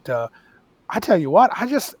 But I tell you what,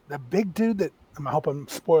 the big dude that I'm hoping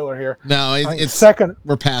spoiler here. No, it's second.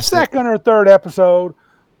 We're past second or third episode.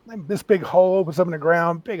 This big hole opens up in the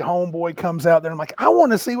ground. Big homeboy comes out there. I'm like, I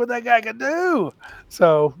want to see what that guy can do.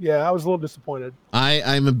 So yeah, I was a little disappointed.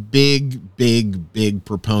 I'm a big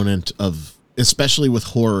proponent of, especially with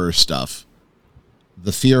horror stuff,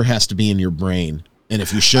 the fear has to be in your brain. And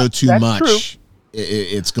if you show too much,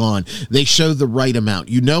 it's gone. They show the right amount.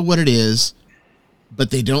 You know what it is,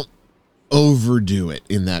 but they don't overdo it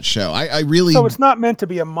in that show. I really. So it's not meant to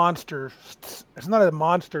be a monster. It's not a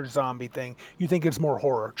monster zombie thing. You think it's more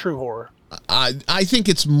horror, true horror. I think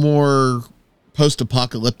it's more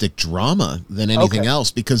post-apocalyptic drama than anything else,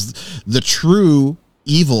 because the true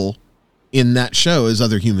evil in that show is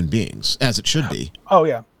other human beings, as it should be. Oh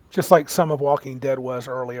yeah. Just like some of Walking Dead was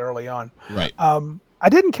early on. Right. I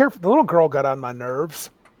didn't care for the little girl got on my nerves.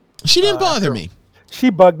 She didn't bother me. She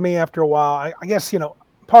bugged me after a while. I guess,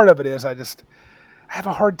 part of it is I have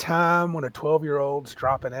a hard time when a 12-year-old's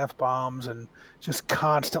dropping F-bombs and just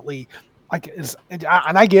constantly and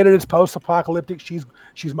I get it. It's post-apocalyptic.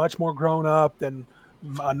 She's much more grown up than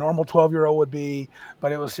a normal 12-year-old would be.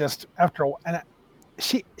 But it was just after a while. And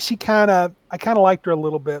I kind of liked her a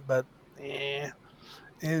little bit, but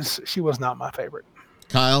she was not my favorite.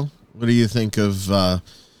 Kyle, what do you think of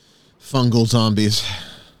fungal zombies?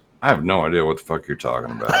 I have no idea what the fuck you're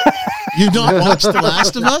talking about. You've not watched The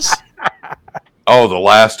Last of Us? Oh, The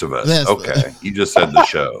Last of Us. Yes. Okay. You just said the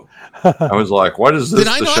show. I was like, what is this? Did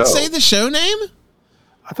I not say the show name?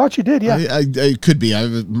 I thought you did, yeah. I could be.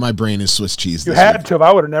 My brain is Swiss cheese. You had to.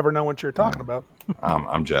 I would have never known what you were talking about.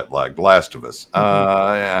 I'm jet lagged. Last of Us.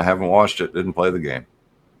 I haven't watched it. Didn't play the game.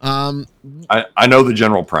 I know the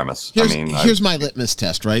general premise. Here's my litmus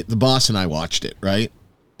test, right? The boss and I watched it, right?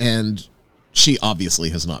 And she obviously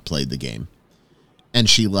has not played the game, and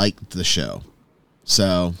she liked the show.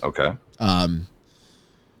 So okay,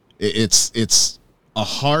 it's a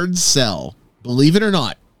hard sell, believe it or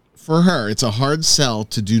not. For her, it's a hard sell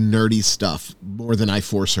to do nerdy stuff more than I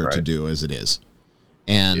force her to do as it is.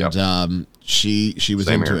 And she was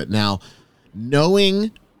Same into here. it. Now,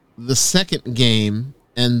 knowing the second game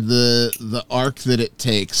and the arc that it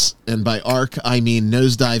takes, and by arc I mean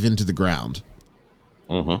nosedive into the ground.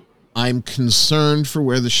 Mm-hmm. I'm concerned for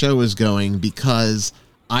where the show is going, because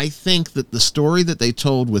I think that the story that they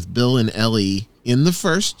told with Bill and Ellie in the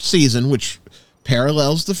first season, which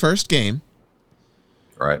parallels the first game,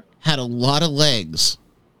 right, had a lot of legs.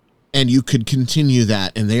 and you could continue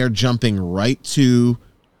that, and they are jumping right to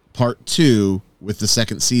part 2 with the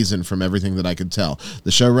second season from everything that I could tell.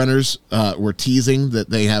 The showrunners were teasing that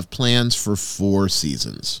they have plans for 4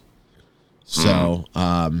 seasons. So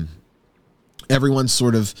everyone's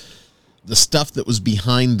sort of, the stuff that was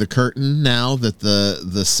behind the curtain now that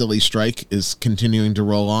the silly strike is continuing to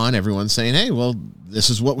roll on, everyone's saying, hey, well, this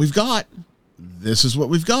is what we've got. This is what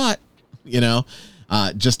we've got,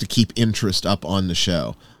 just to keep interest up on the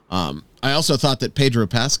show. I also thought that Pedro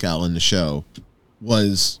Pascal in the show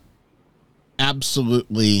was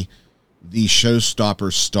absolutely the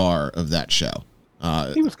showstopper star of that show.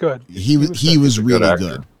 He was good. He was really actor.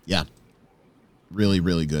 good. Yeah. Really,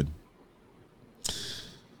 really good.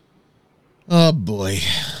 Oh, boy.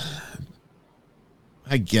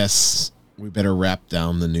 I guess we better wrap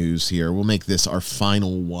down the news here. We'll make this our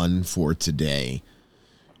final one for today.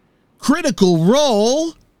 Critical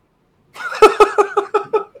Role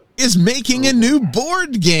is making a new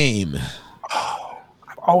board game.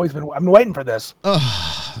 I've been waiting for this.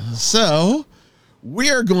 So we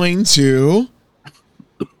are going to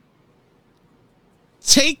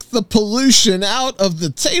take the pollution out of the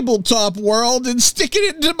tabletop world and stick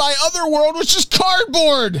it into my other world, which is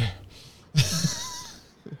cardboard.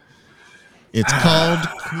 It's called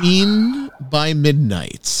Queen by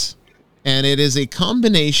Midnight, and it is a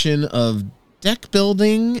combination of deck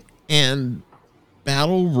building and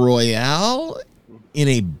battle royale in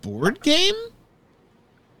a board game?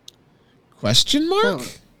 Question mark? Well,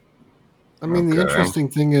 I mean, the interesting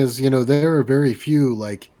thing is, there are very few,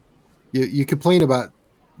 like, you complain about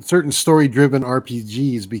certain story-driven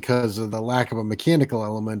RPGs because of the lack of a mechanical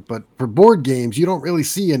element, but for board games, you don't really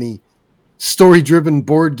see any story-driven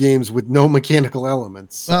board games with no mechanical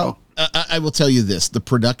elements. So. Well, I will tell you this. The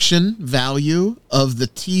production value of the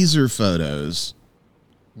teaser photos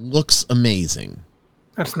looks amazing.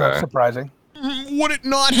 That's not surprising. Would it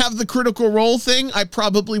not have the Critical Role thing? I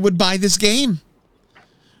probably would buy this game.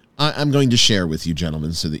 I'm going to share with you,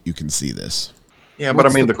 gentlemen, so that you can see this. Yeah, but I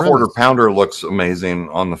mean, the quarter pounder looks amazing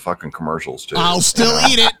on the fucking commercials, too. I'll still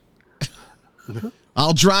eat it.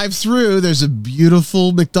 I'll drive through. There's a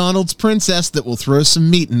beautiful McDonald's princess that will throw some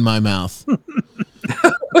meat in my mouth.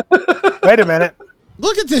 Wait a minute.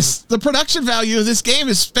 Look at this. The production value of this game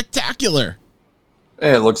is spectacular.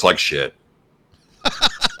 It looks like shit.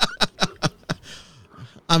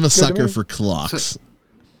 I'm a sucker for clocks.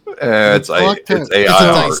 It's AI It's a dice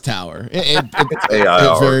art. tower. It's AI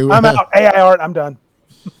art. I'm out. AI art. I'm done.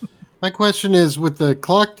 My question is, with the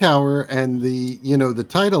clock tower and the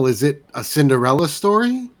title, is it a Cinderella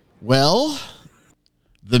story? Well,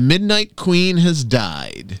 the Midnight Queen has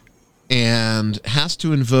died and has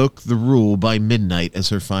to invoke the rule by midnight as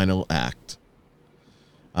her final act.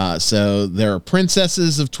 So there are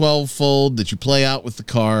princesses of 12-fold that you play out with the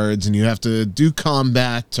cards, and you have to do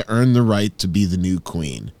combat to earn the right to be the new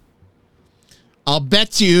queen. I'll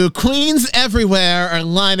bet you queens everywhere are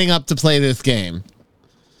lining up to play this game.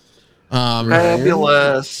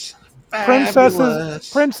 Fabulous.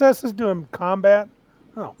 Princesses doing combat?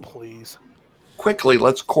 Oh, please. Quickly,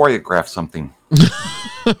 let's choreograph something.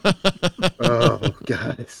 Oh,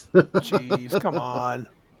 guys. Jeez, come on.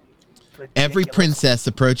 Every princess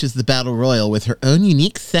approaches the battle royal with her own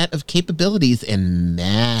unique set of capabilities and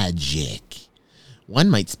magic. One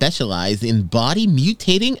might specialize in body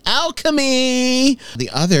mutating alchemy. The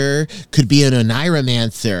other could be an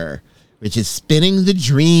oniromancer, which is spinning the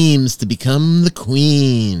dreams to become the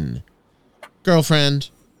queen. Girlfriend,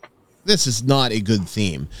 this is not a good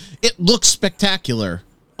theme. It looks spectacular.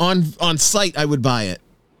 On sight, I would buy it.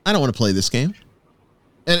 I don't want to play this game.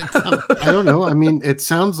 And I don't know. I mean, it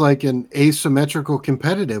sounds like an asymmetrical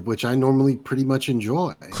competitive, which I normally pretty much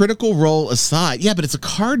enjoy. Critical Role aside, yeah, but it's a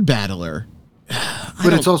card battler.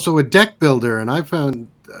 But it's also a deck builder, and I found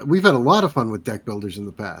we've had a lot of fun with deck builders in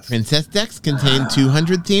the past. Princess decks contain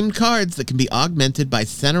 200 themed cards that can be augmented by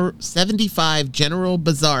 75 General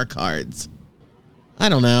Bazaar cards. I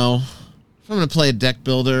don't know. If I'm going to play a deck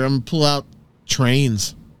builder, I'm going to pull out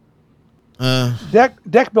trains.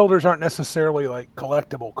 Deck builders aren't necessarily like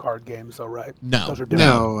collectible card games, though, right? No. Those are different.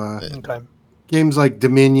 No. Okay. Games like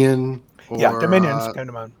Dominion. Or, Yeah, Dominion's kind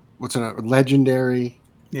of mine. What's it? Legendary.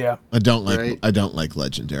 Yeah. I don't like Right.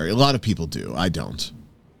 Legendary. A lot of people do. I don't.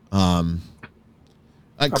 Clank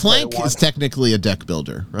played it is once. technically a deck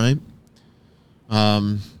builder, right?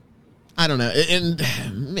 I don't know. And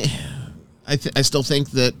I still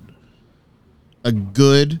think that a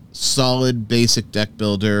good, solid, basic deck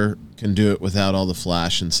builder can do it without all the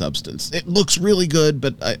flash and substance. It looks really good,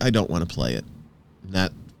 but I don't want to play it. And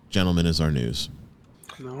that, gentlemen, is our news.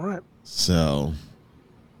 All right. So,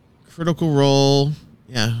 Critical Role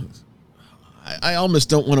Yeah. I almost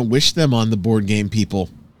don't want to wish them on the board game people.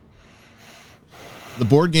 The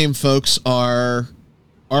board game folks are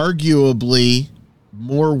arguably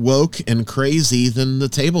more woke and crazy than the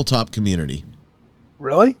tabletop community.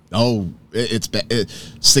 Really? Oh, it's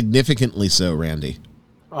significantly so, Randy.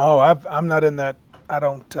 Oh, I'm not in that. I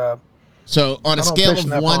don't. So on a scale fish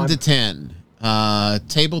in of that 1 pond. to 10,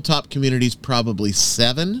 tabletop community's probably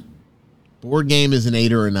 7. Board game is an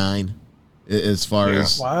 8 or a 9. As far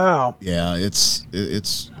as wow, it's.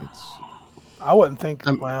 I wouldn't think.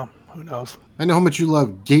 Well, who knows? I know how much you love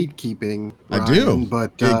gatekeeping, Ryan, I do,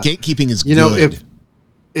 but gatekeeping is you good. know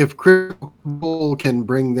if Critical Role can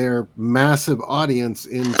bring their massive audience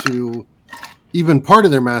into even part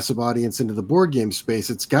of their massive audience into the board game space,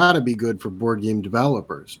 it's got to be good for board game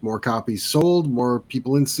developers. More copies sold, more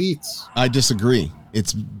people in seats. I disagree.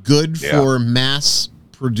 It's good for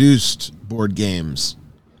mass-produced board games.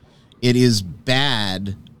 It is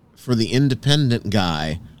bad for the independent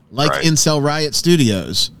guy, like Incel Riot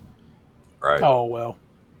Studios. Right. Oh, well.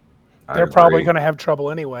 They're probably going to have trouble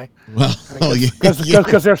anyway. Well,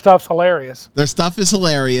 because their stuff's hilarious. Their stuff is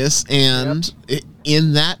hilarious, and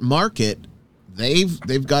in that market,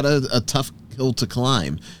 they've got a tough hill to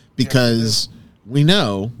climb, because we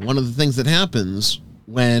know one of the things that happens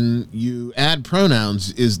when you add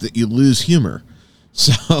pronouns is that you lose humor.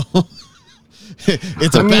 So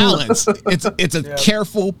it's a balance. It's a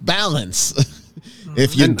careful balance.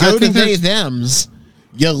 If you go to they thems,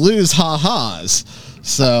 you lose ha-has.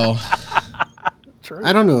 So True.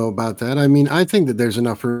 I don't know about that. I mean, I think that there's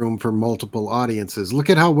enough room for multiple audiences. Look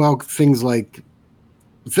at how well things like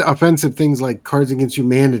offensive things like Cards Against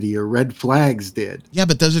Humanity or Red Flags did. Yeah,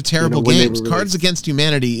 but those are terrible games. Cards Against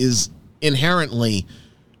Humanity is inherently,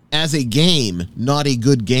 as a game, not a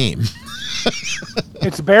good game.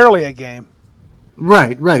 It's barely a game.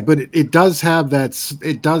 Right, but it does have that.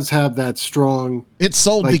 It does have that strong. It's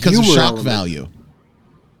sold because of shock value.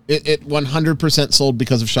 It 100% sold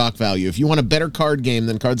because of shock value. If you want a better card game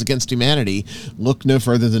than Cards Against Humanity, look no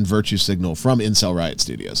further than Virtue Signal from Incel Riot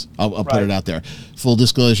Studios. I'll put it out there. Full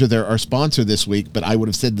disclosure, they're our sponsor this week, but I would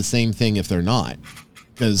have said the same thing if they're not,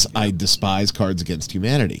 because I despise Cards Against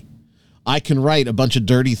Humanity. I can write a bunch of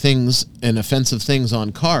dirty things and offensive things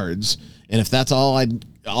on cards, and if that's all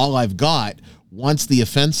I've got, once the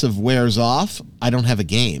offensive wears off, I don't have a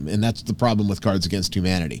game, and that's the problem with Cards Against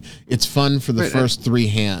Humanity. It's fun for the first 3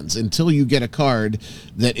 hands until you get a card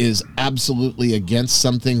that is absolutely against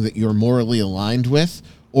something that you're morally aligned with,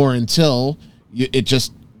 or until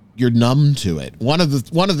you're numb to it. One of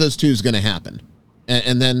those two is going to happen,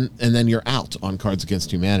 and then you're out on Cards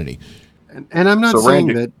Against Humanity. And I'm not saying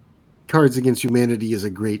that Cards Against Humanity is a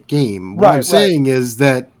great game. What I'm saying is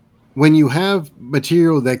that when you have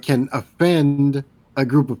material that can offend a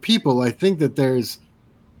group of people, I think that there's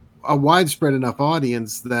a widespread enough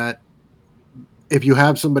audience that if you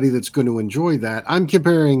have somebody that's going to enjoy that, I'm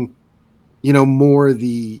comparing, more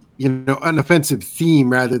the, an offensive theme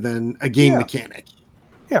rather than a game mechanic.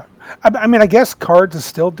 Yeah. I mean, I guess cards is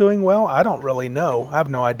still doing well. I don't really know. I have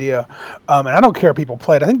no idea. And I don't care if people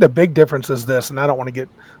play it. I think the big difference is this, and I don't want to get,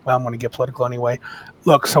 I'm going to get political anyway.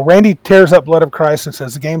 Look, so Randy tears up Blood of Christ and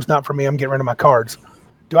says, the game's not for me. I'm getting rid of my cards.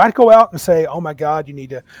 Do I go out and say, oh my God, you need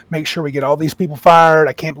to make sure we get all these people fired.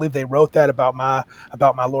 I can't believe they wrote that about my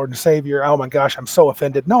Lord and Savior. Oh my gosh, I'm so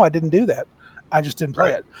offended. No, I didn't do that. I just didn't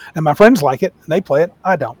play it. And my friends like it, and they play it.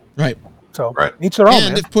 I don't. Right. So each their own.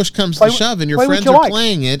 And if push comes to shove and your friends are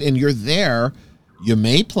playing it and you're there, you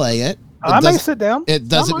may play it. I may sit down. It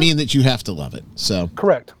doesn't mean that you have to love it. So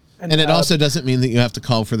correct. And it also doesn't mean that you have to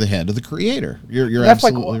call for the head of the creator. You're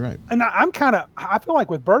absolutely right. And I feel like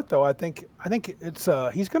with Bert though, I think it's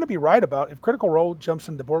he's going to be right about if Critical Role jumps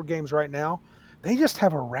into board games right now, they just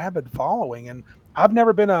have a rabid following. And I've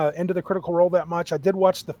never been into the Critical Role that much. I did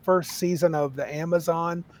watch the first season of the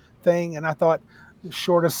Amazon thing, and I thought,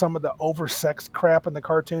 short of some of the oversexed crap in the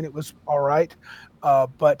cartoon, it was all right.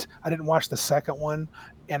 But I didn't watch the second one,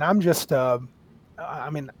 and I'm just.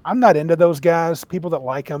 I'm not into those guys. People that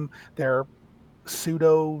like them, they're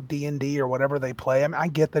pseudo D&D or whatever they play. I mean, I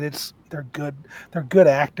get that they're good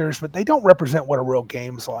actors, but they don't represent what a real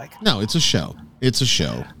game's like. No, it's a show. It's a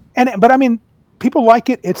show. But I mean, people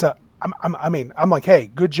like it. I'm like,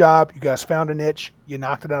 hey, good job. You guys found a niche. You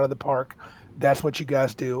knocked it out of the park. That's what you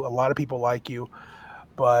guys do. A lot of people like you,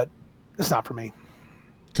 but it's not for me.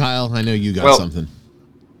 Kyle, I know you got something.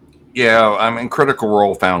 Yeah, I mean, Critical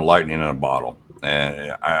Role found lightning in a bottle.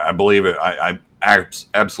 And I believe it. I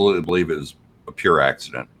absolutely believe it was a pure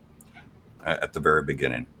accident at the very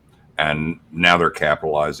beginning, and now they're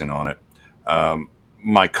capitalizing on it.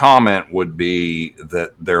 My comment would be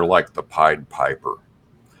that they're like the Pied Piper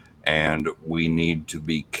And we need to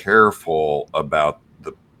be careful about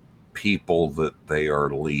the people that they are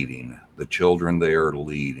leading, the children they are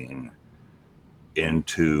leading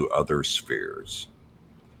into other spheres.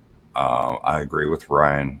 I agree with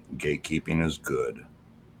Ryan. Gatekeeping is good.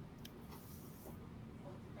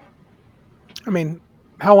 I mean,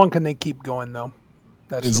 how long can they keep going, though?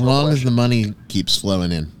 That's As the real long as question. the money keeps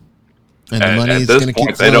flowing in. And the At money is this going to keep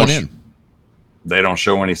point, they flowing don't in. They don't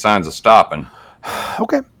show any signs of stopping.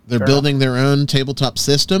 Okay. They're fair building their own tabletop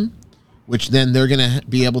system, which then they're going to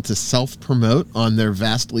be able to self-promote on their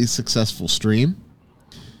vastly successful stream.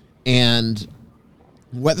 And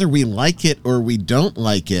whether we like it or we don't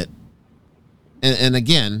like it, and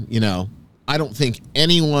again, you know, I don't think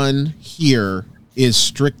anyone here is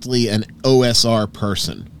strictly an OSR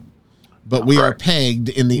person, but we are Correct. pegged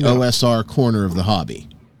in the OSR corner of the hobby.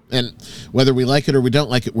 And whether we like it or we don't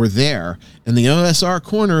like it, we're there. And the OSR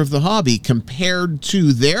corner of the hobby, compared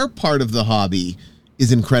to their part of the hobby,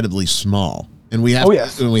 is incredibly small. And we have,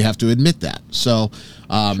 and we have to admit that. So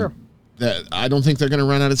Sure. I don't think they're going to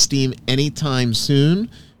run out of steam anytime soon,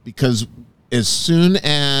 because as soon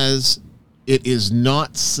as it is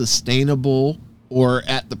not sustainable or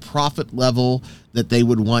at the profit level that they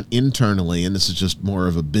would want internally, and this is just more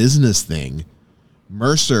of a business thing,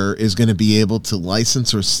 Mercer is going to be able to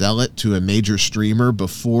license or sell it to a major streamer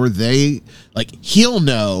before they, like, he'll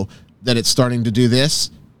know that it's starting to do this,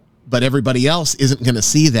 but everybody else isn't going to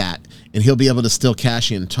see that, and he'll be able to still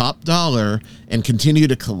cash in top dollar and continue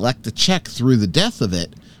to collect the check through the death of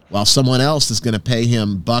it, while someone else is going to pay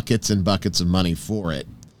him buckets and buckets of money for it,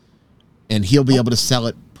 and he'll be able to sell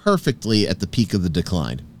it perfectly at the peak of the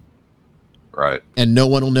decline. Right. And no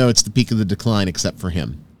one will know it's the peak of the decline except for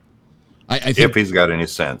him. I think, if he's got any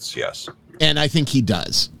sense, yes. And I think he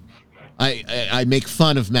does. I make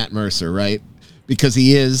fun of Matt Mercer, right? Because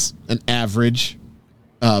he is an average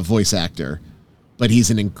voice actor, but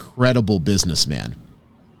he's an incredible businessman.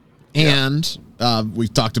 And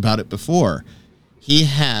we've talked about it before. He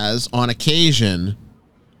has, on occasion,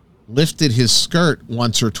 lifted his skirt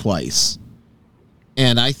once or twice.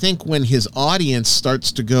 And I think when his audience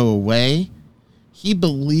starts to go away, he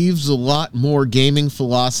believes a lot more gaming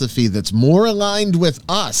philosophy that's more aligned with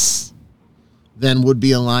us than would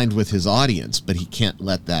be aligned with his audience, but he can't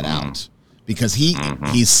let that out because he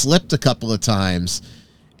slipped a couple of times,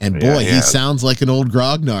 and boy, he sounds like an old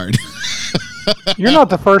grognard. You're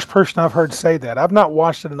not the first person I've heard say that. I've not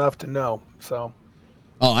watched it enough to know. So,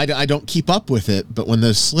 I don't keep up with it, but when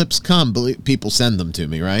those slips come, people send them to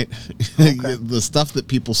me, right? Okay. The stuff that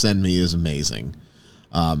people send me is amazing.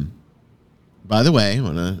 By the way, I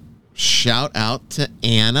want to shout out to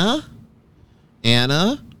Anna.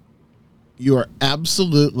 Anna, you are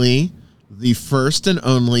absolutely the first and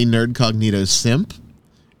only Nerdcognito simp,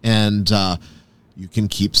 and you can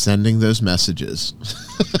keep sending those messages.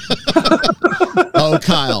 Oh,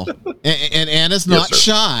 Kyle. And Anna's not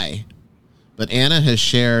shy, but Anna has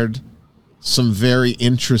shared some very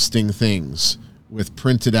interesting things with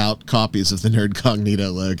printed out copies of the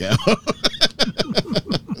Nerdcognito logo.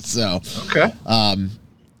 So, okay.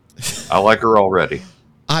 I like her already.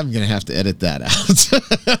 I'm going to have to edit that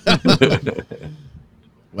out.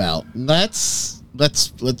 Well, let's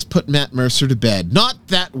put Matt Mercer to bed. Not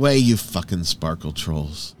that way, you fucking sparkle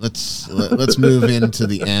trolls. Let's move into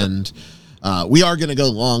the end. We are going to go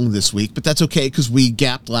long this week, but that's okay because we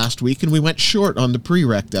gapped last week and we went short on the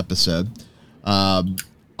pre-rect episode.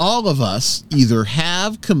 All of us either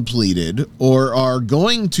have completed or are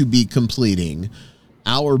going to be completing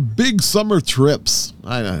our big summer trips.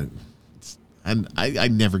 I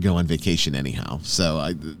never go on vacation anyhow, so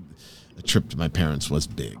a trip to my parents was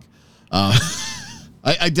big.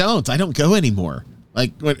 I don't go anymore.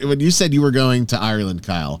 Like when you said you were going to Ireland,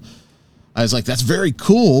 Kyle, I was like, that's very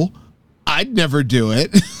cool. I'd never do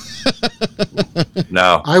it.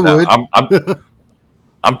 No, I would.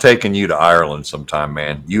 I'm taking you to Ireland sometime,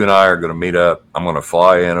 man. You and I are going to meet up. I'm going to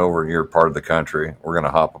fly in over your part of the country. We're going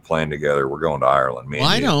to hop a plane together. We're going to Ireland.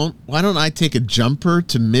 Why don't I take a jumper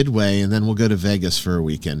to Midway and then we'll go to Vegas for a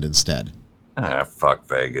weekend instead? Fuck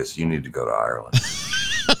Vegas. You need to go to Ireland.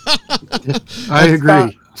 I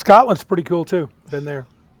agree. Scotland's pretty cool too. Been there.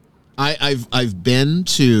 I've been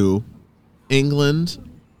to England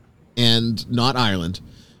and not Ireland.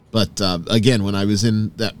 But again, when I was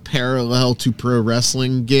in that Parallel to Pro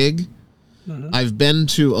Wrestling gig, I've been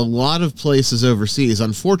to a lot of places overseas.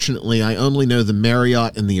 Unfortunately, I only know the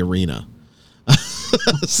Marriott and the Arena.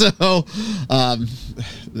 So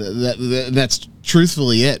that's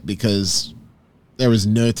truthfully it, because there was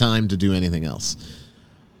no time to do anything else.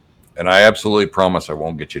 And I absolutely promise I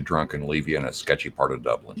won't get you drunk and leave you in a sketchy part of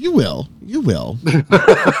Dublin. You will.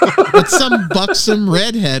 But some buxom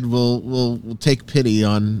redhead will take pity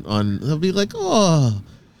on. They'll be like, oh,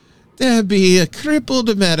 there be a crippled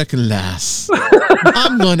American lass.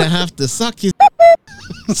 I'm going to have to suck you.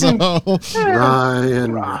 So,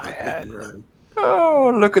 Ryan.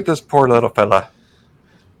 Oh, look at this poor little fella.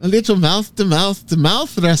 A little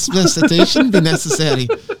mouth-to-mouth resuscitation be necessary.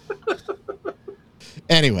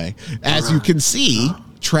 Anyway, as you can see,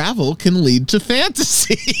 travel can lead to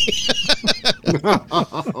fantasy.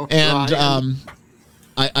 And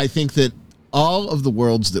I think that all of the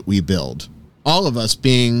worlds that we build, all of us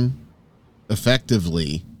being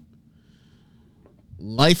effectively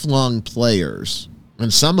lifelong players,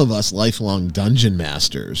 and some of us lifelong dungeon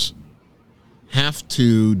masters, have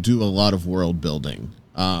to do a lot of world building.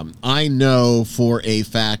 I know for a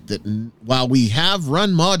fact that while we have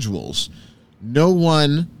run modules, no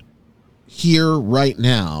one here right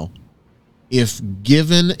now, if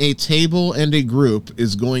given a table and a group,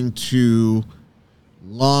 is going to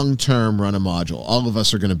long-term run a module. All of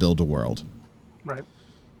us are going to build a world. Right.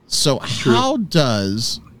 So how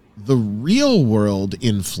does the real world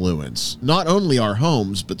influence not only our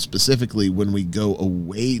homes, but specifically when we go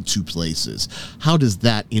away to places? How does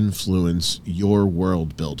that influence your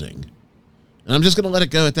world building? And I'm just going to let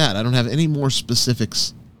it go at that. I don't have any more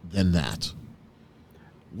specifics than that.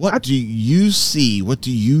 What do you see? What do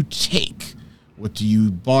you take? What do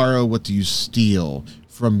you borrow? What do you steal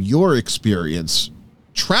from your experience,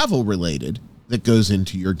 travel related, that goes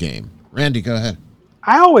into your game? Randy, go ahead.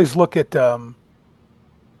 I always look at the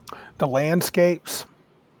landscapes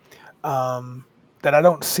that I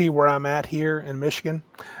don't see where I'm at here in Michigan.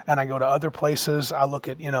 And I go to other places. I look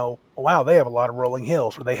at, wow, they have a lot of rolling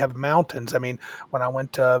hills, or they have mountains. I mean, when I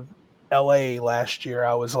went to LA last year,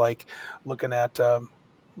 I was like looking at the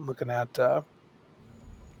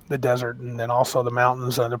desert and then also the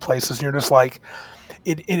mountains and other places. And you're just like,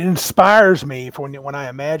 it inspires me for when I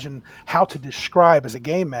imagine how to describe as a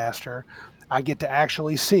game master. I get to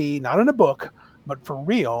actually see, not in a book, but for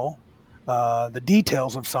real, the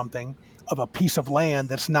details of something, of a piece of land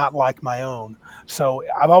that's not like my own. So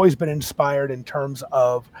I've always been inspired in terms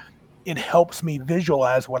of it helps me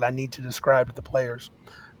visualize what I need to describe to the players.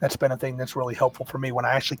 That's been a thing that's really helpful for me when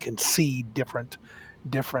I actually can see different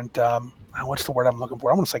what's the word I'm looking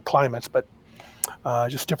for? I want to say climates, but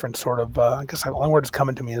just different sort of, I guess the only word that's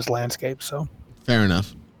coming to me is landscape. So fair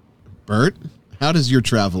enough. Bert, how does your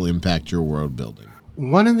travel impact your world building?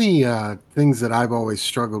 One of the things that I've always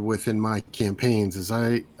struggled with in my campaigns is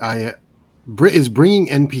is bringing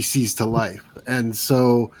NPCs to life. And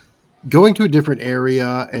so going to a different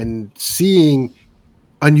area and seeing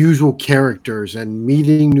unusual characters and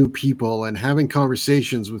meeting new people and having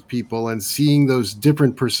conversations with people and seeing those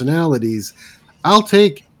different personalities, I'll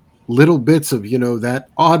take little bits of, that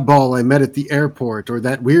oddball I met at the airport or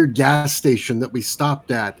that weird gas station that we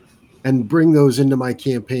stopped at, and bring those into my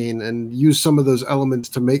campaign and use some of those elements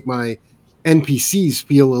to make my NPCs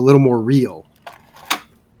feel a little more real.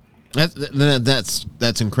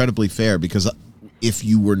 That's incredibly fair, because if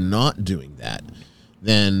you were not doing that,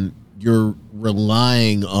 then you're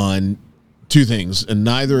relying on two things, and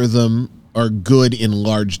neither of them are good in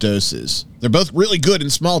large doses. They're both really good in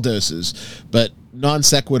small doses, but non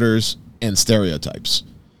sequiturs and stereotypes.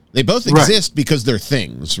 They both exist because they're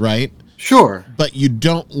things, right? Sure. But you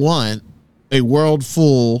don't want a world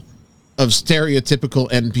full of stereotypical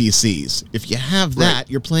NPCs. If you have that,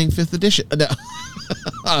 you're playing 5th edition.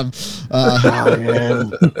 No.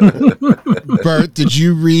 Bert, did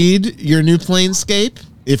you read your new Planescape?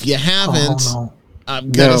 If you haven't,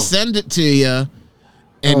 I'm gonna send it to you,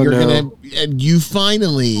 and and you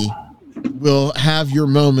finally will have your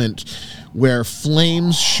moment where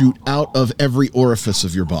flames shoot out of every orifice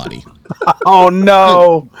of your body. Oh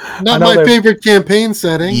no! Not my favorite campaign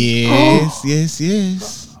setting. Yes.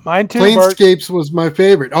 Mine too. Planescapes was my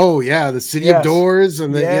favorite. Oh yeah, the City of Doors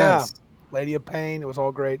and Lady of Pain. It was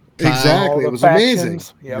all great. Exactly, it was amazing.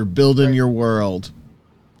 Yep. You're building your world.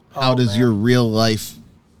 How does your real life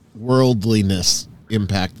worldliness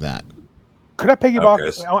impact that? Could I piggyback?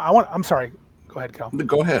 Okay. I'm sorry. Go ahead, Cal.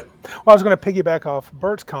 Go ahead. Well, I was going to piggyback off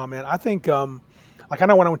Bert's comment. I think, I know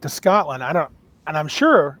when I went to Scotland, and I'm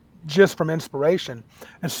sure just from inspiration,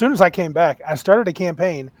 as soon as I came back, I started a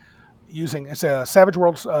campaign it's a Savage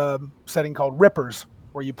Worlds setting called Rippers,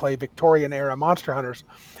 where you play Victorian era monster hunters,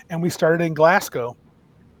 and we started in Glasgow,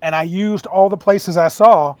 and I used all the places I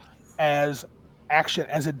saw as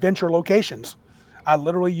adventure locations. I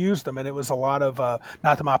literally used them, and it was a lot of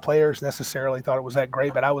not that my players necessarily thought it was that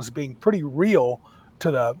great, but I was being pretty real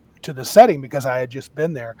to to the setting because I had just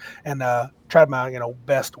been there and tried my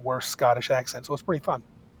best worst Scottish accent. So it was pretty fun.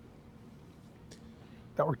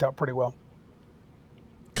 That worked out pretty well.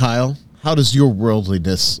 Kyle, how does your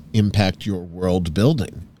worldliness impact your world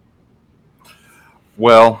building?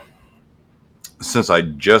 Well, since I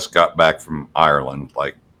just got back from Ireland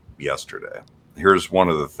like yesterday, here's one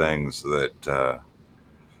of the things that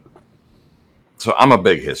so I'm a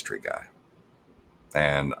big history guy,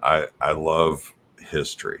 and I love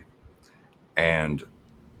history, and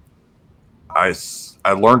I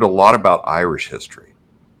learned a lot about Irish history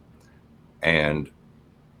and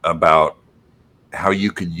about how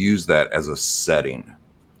you could use that as a setting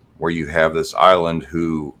where you have this island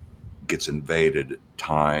who gets invaded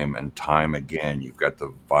time and time again. You've got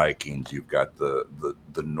the Vikings, you've got the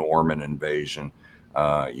Norman invasion,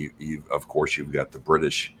 you of course you've got the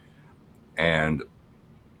British, and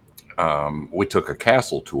we took a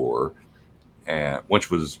castle tour, and which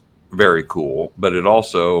was very cool, but it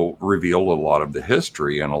also revealed a lot of the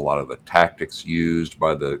history and a lot of the tactics used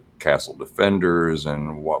by the castle defenders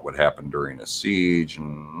and what would happen during a siege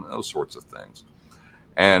and those sorts of things.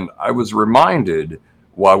 And I was reminded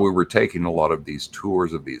while we were taking a lot of these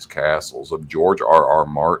tours of these castles of George R.R.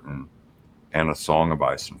 Martin and A Song of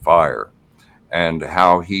Ice and Fire, and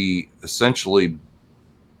how he essentially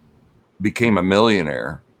became a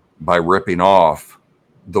millionaire by ripping off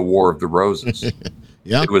the War of the Roses.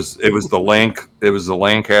 Yeah, it was the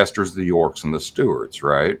Lancasters, the Yorks, and the Stuarts,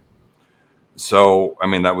 right? So I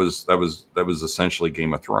mean that was essentially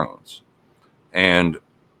Game of Thrones, and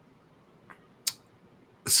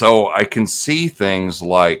so I can see things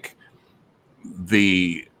like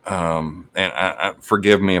the and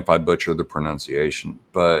forgive me if I butcher the pronunciation,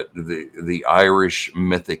 but the Irish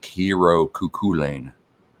mythic hero Cuchulainn,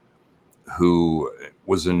 who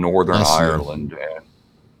was in Northern Ireland, and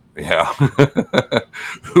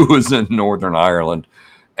who was in Northern Ireland.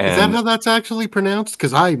 And is that how that's actually pronounced?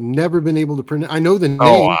 Because I've never been able to pronounce. I know the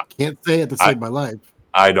name, can't say it to save my life.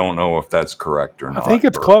 I don't know if that's correct or not. I think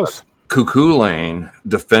it's close. Cuchulainn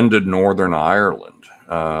defended Northern Ireland,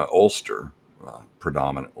 Ulster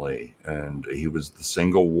predominantly, and he was the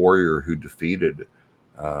single warrior who defeated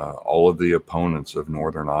all of the opponents of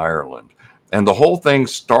Northern Ireland. And the whole thing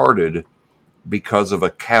started because of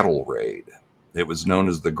a cattle raid. It was known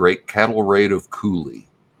as the Great Cattle Raid of Cooley,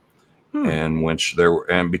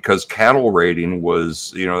 and because cattle raiding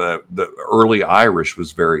was, the early Irish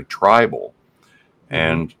was very tribal,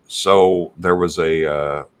 and so there was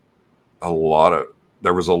a lot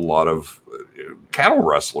of cattle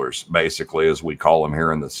rustlers, basically, as we call them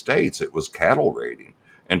here in the States. It was cattle raiding,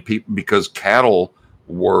 and because cattle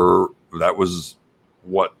that was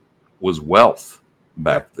what was wealth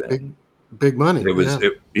back then. Big money.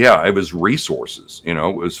 It was resources, it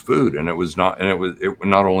was food, and it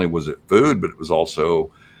not only was it food, but it was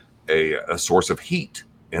also a source of heat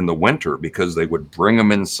in the winter, because they would bring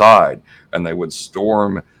them inside and they would store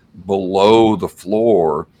them below the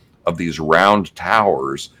floor of these round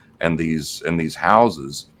towers and these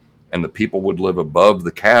houses, and the people would live above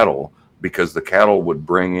the cattle because the cattle would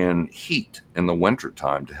bring in heat in the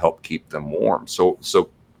wintertime to help keep them warm. So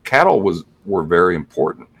cattle were very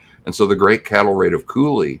important. And so the Great Cattle Raid of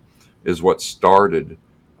Cooley is what started,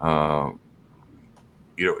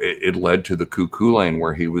 it led to the Cuchulainn,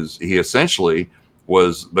 where he essentially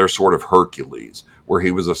was their sort of Hercules, where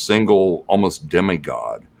he was a single, almost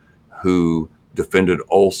demigod who defended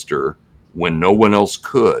Ulster when no one else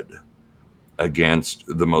could, against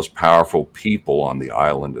the most powerful people on the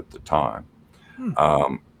island at the time.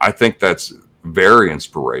 I think that's very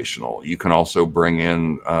inspirational. You can also bring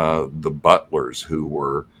in the butlers, who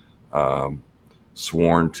were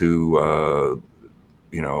sworn to,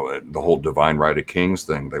 the whole divine right of kings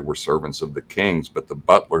thing. They were servants of the kings, but the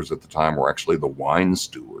butlers at the time were actually the wine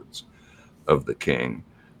stewards of the king.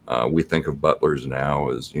 We think of butlers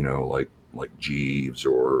now as, like Jeeves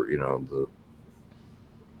or, the,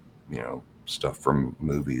 stuff from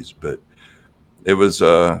movies, but it was,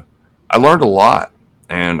 I learned a lot.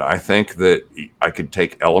 And I think that I could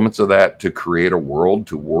take elements of that to create a world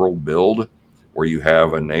build, where you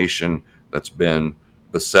have a nation that's been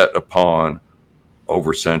beset upon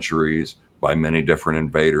over centuries by many different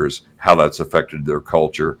invaders, how that's affected their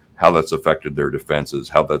culture, how that's affected their defenses,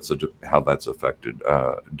 how that's affected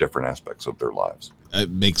different aspects of their lives. It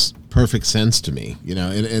makes perfect sense to me,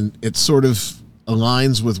 and it sort of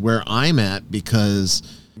aligns with where I'm at, because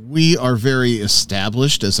we are very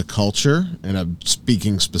established as a culture, and I'm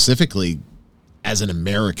speaking specifically as an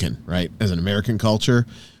American, right? As an American culture,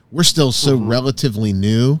 we're still so relatively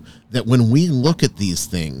new that when we look at these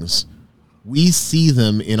things, we see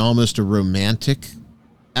them in almost a romantic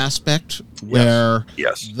aspect where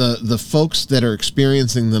Yes. the folks that are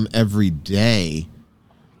experiencing them every day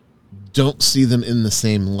don't see them in the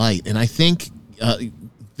same light. And I think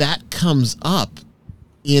that comes up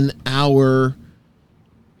in our,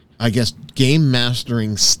 I guess, game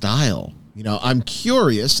mastering style. You know, I'm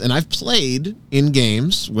curious, and I've played in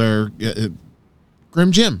games where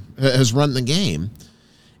Grim Jim has run the game,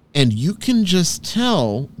 and you can just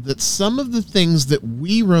tell that some of the things that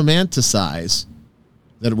we romanticize,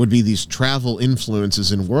 that would be these travel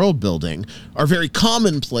influences in world building, are very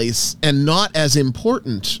commonplace and not as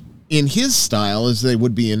important in his style as they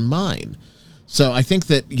would be in mine. So I think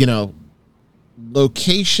that, you know,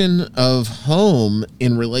 location of home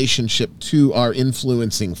in relationship to our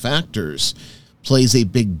influencing factors plays a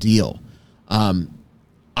big deal.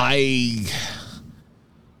 I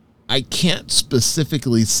can't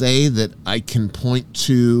specifically say that I can point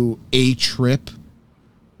to a trip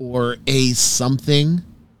or a something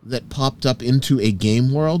that popped up into a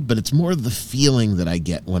game world, but it's more the feeling that I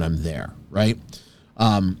get when I'm there, right?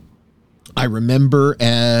 I remember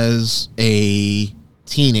as a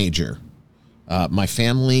teenager, my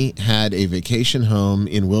family had a vacation home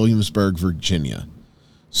in Williamsburg, Virginia.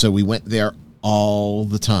 So we went there all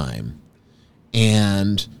the time.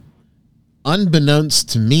 And unbeknownst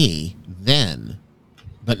to me then,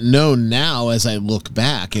 but known now as I look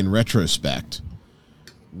back in retrospect,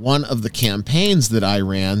 one of the campaigns that I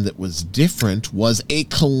ran that was different was a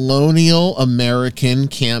colonial American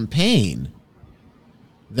campaign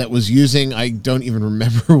that was using, I don't even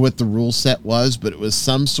remember what the rule set was, but it was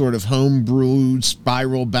some sort of homebrewed,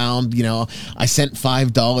 spiral bound, you know, I sent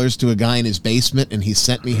 $5 to a guy in his basement and he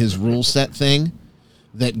sent me his rule set thing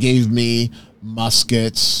that gave me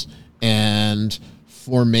muskets and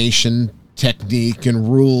formation technique and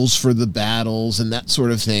rules for the battles and that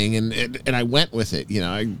sort of thing. And I went with it, you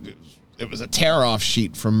know, it was a tear-off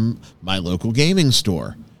sheet from my local gaming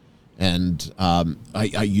store. And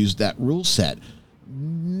I used that rule set.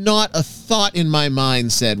 Not a thought in my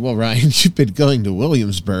mind said, well, Ryan, you've been going to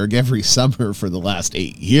Williamsburg every summer for the last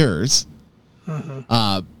 8 years.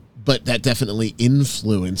 But that definitely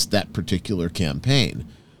influenced that particular campaign.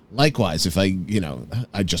 Likewise, if I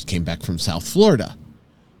just came back from South Florida,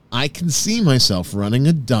 I can see myself running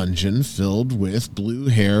a dungeon filled with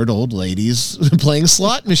blue-haired old ladies playing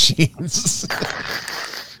slot machines.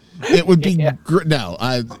 It would be no.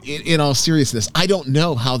 In all seriousness, I don't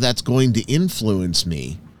know how that's going to influence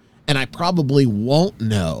me, and I probably won't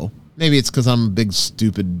know. Maybe it's because I'm a big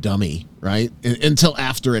stupid dummy, right? Until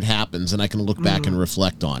after it happens, and I can look back and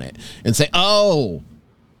reflect on it and say, "Oh,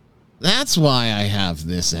 that's why I have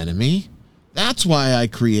this enemy. That's why I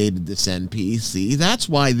created this NPC. That's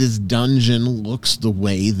why this dungeon looks the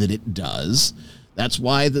way that it does. That's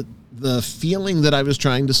why the feeling that I was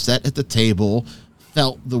trying to set at the table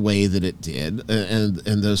felt the way that it did, and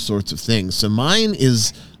those sorts of things." So mine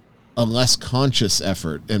is a less conscious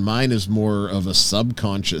effort, and mine is more of a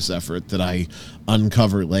subconscious effort that I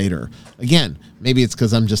uncover later. Again, maybe it's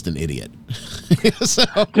because I'm just an idiot. So,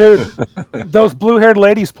 dude, those blue-haired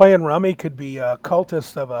ladies playing rummy could be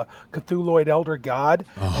cultists of a Cthulhuid elder god,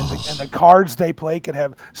 and the cards they play could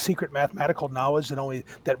have secret mathematical knowledge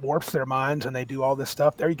that warps their minds, and they do all this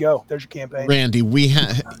stuff. There you go. There's your campaign. Randy, we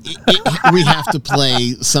have to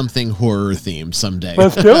play something horror themed someday.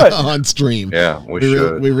 Let's do it on stream. Yeah, we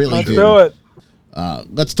should. We really Let's do it.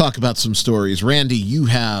 Let's talk about some stories. Randy, you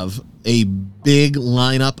have a big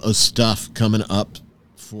lineup of stuff coming up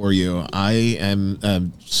for you. I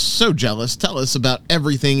am so jealous. Tell us about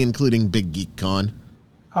everything, including Big Geek Con.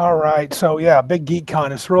 All right. So, yeah, Big Geek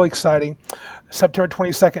Con is really exciting. September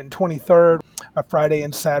 22nd and 23rd, Friday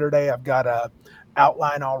and Saturday. I've got an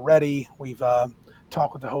outline already. We've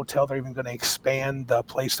talked with the hotel. They're even going to expand the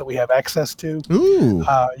place that we have access to. Ooh.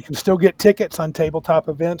 You can still get tickets on tabletop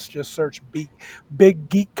events. Just search Big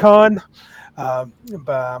Geek Con.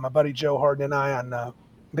 My buddy Joe Harden and I on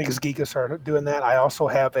Biggest Geekus are doing that. I also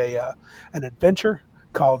have an adventure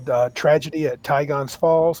called Tragedy at Tygon's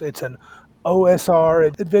Falls. It's an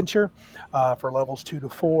OSR adventure for levels 2 to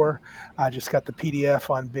 4. I just got the PDF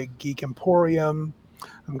on Big Geek Emporium.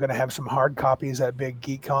 I'm going to have some hard copies at Big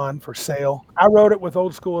Geek Con for sale. I wrote it with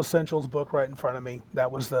Old School Essentials book right in front of me. That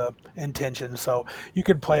was the intention. So you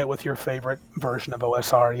could play it with your favorite version of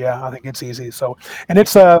OSR. Yeah, I think it's easy. So, and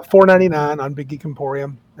it's $4.99 on Big Geek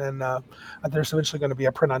Emporium. And there's eventually going to be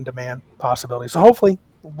a print on demand possibility. So hopefully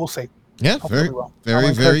we'll see. Yeah, very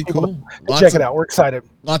cool. Check it out. We're excited.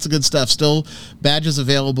 Lots of good stuff. Still badges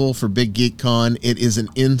available for Big Geek Con. It is an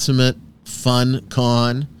intimate, fun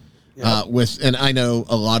con. And I know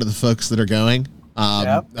a lot of the folks that are going.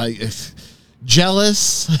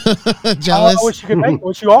 Jealous? I wish you could make it.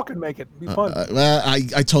 Wish you all could make it. It'd be fun. Well,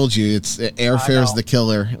 I told you it's airfare's the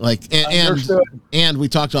killer. Like, and we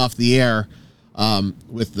talked off the air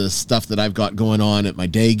with the stuff that I've got going on at my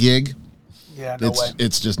day gig. Yeah, no way.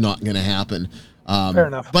 It's just not going to happen. Fair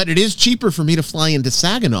enough. But it is cheaper for me to fly into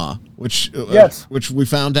Saginaw, which we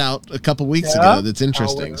found out a couple weeks ago. That's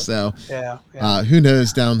interesting. So who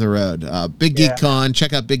knows down the road? Big Geek Con.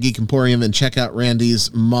 Check out Big Geek Emporium and check out Randy's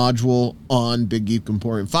module on Big Geek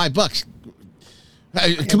Emporium. $5.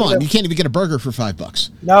 Come on, you can't even get a burger for $5.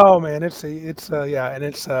 No, man, it's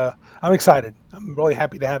I'm excited. I'm really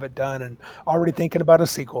happy to have it done and already thinking about a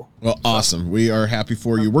sequel. Well, awesome. We are happy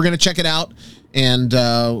for you. We're going to check it out and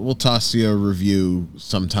we'll toss you a review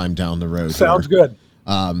sometime down the road. Sounds good.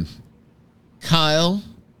 Kyle,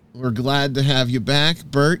 we're glad to have you back.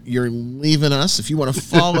 Bert, you're leaving us. If you want to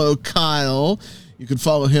follow Kyle, you can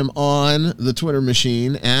follow him on the Twitter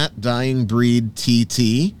machine at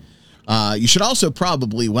DyingBreedTT. You should also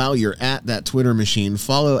probably, while you're at that Twitter machine,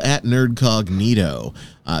 follow at Nerdcognito.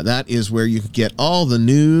 That is where you can get all the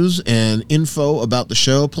news and info about the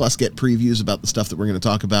show, plus get previews about the stuff that we're going to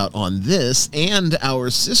talk about on this and our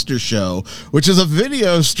sister show, which is a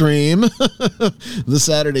video stream, the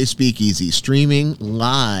Saturday Speakeasy, streaming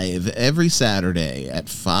live every Saturday at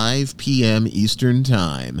 5 p.m. Eastern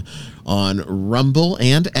Time on Rumble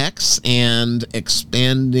and X, and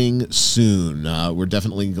expanding soon. We're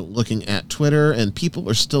definitely looking at Twitter, and people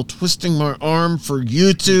are still twisting my arm for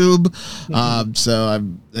YouTube.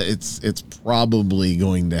 So it's probably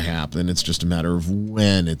going to happen. It's just a matter of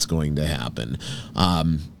when it's going to happen.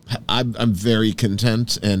 I'm very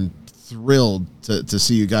content and thrilled to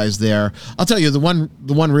see you guys there. I'll tell you the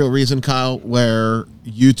one real reason, Kyle, where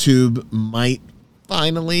YouTube might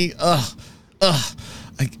finally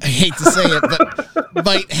I hate to say it, but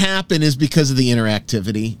might happen is because of the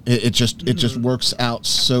interactivity. It just works out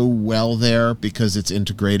so well there because it's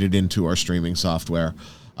integrated into our streaming software.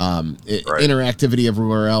 Interactivity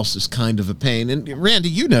everywhere else is kind of a pain. And Randy,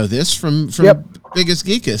 you know this from Biggest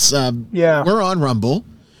Geekus. We're on Rumble.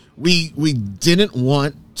 We didn't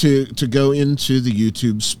want to go into the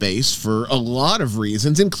YouTube space for a lot of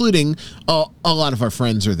reasons, including a lot of our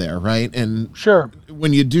friends are there, right? And sure,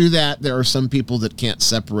 when you do that, there are some people that can't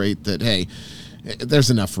separate that, hey, there's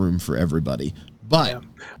enough room for everybody. But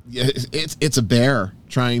it's a bear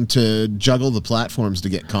trying to juggle the platforms to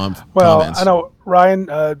get comments. I know Ryan.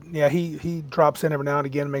 He drops in every now and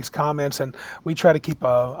again, and makes comments, and we try to keep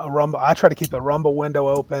a Rumble. I try to keep a Rumble window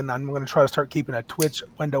open. I'm going to try to start keeping a Twitch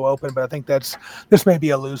window open, but I think this may be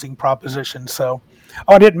a losing proposition. So,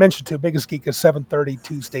 I didn't mention too. Biggest Geek is 7:30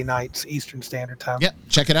 Tuesday nights Eastern Standard Time. Yep,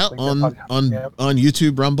 check it out on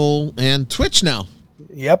YouTube, Rumble, and Twitch now.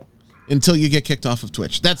 Yep. Until you get kicked off of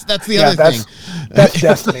Twitch. That's the other thing. That's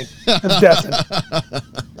destiny. That's destiny.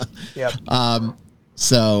 Yeah.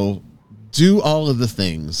 So do all of the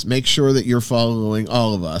things. Make sure that you're following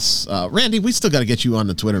all of us. Randy, we still got to get you on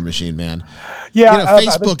the Twitter machine, man. Yeah.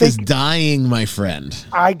 Facebook is dying, my friend.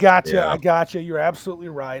 I got you. I got you. You're absolutely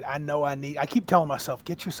right. I know I keep telling myself,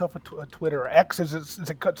 get yourself a Twitter. X, is it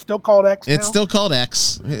still called X now? It's still called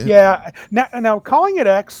X. Yeah. Now calling it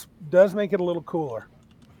X does make it a little cooler.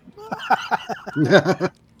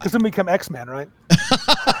 Because then we become X-Men, right?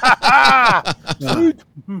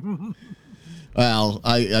 Well,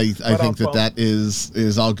 I think that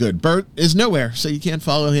is all good. Bert is nowhere, so you can't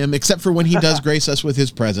follow him except for when he does grace us with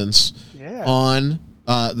his presence on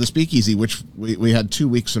the Speakeasy, which we had 2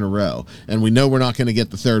 weeks in a row, and we know we're not going to get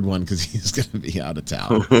the third one because he's going to be out of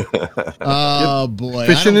town. Oh boy,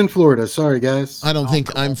 fishing in Florida. Sorry, guys. I don't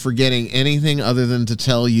think I'm forgetting anything other than to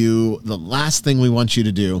tell you the last thing we want you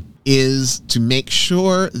to do is to make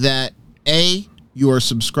sure that you are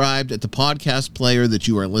subscribed at the podcast player that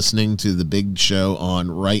you are listening to the big show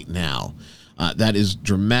on right now. That is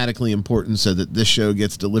dramatically important so that this show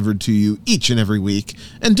gets delivered to you each and every week.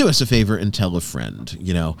 And do us a favor and tell a friend.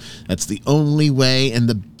 You know, that's the only way and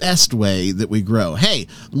the best way that we grow. Hey,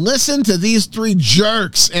 listen to these three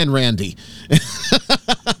jerks and Randy.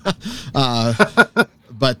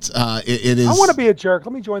 But it is. I want to be a jerk.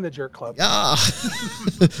 Let me join the jerk club. You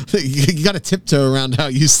got to tiptoe around how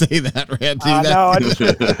you say that, Randy. No,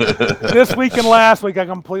 this week and last week, I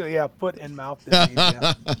completely foot and mouth.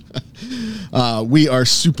 We are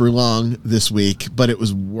super long this week, but it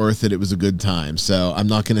was worth it. It was a good time. So I'm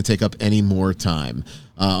not going to take up any more time.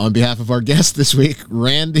 On behalf of our guest this week,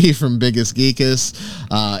 Randy from Biggest Geekus,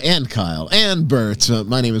 and Kyle and Bert,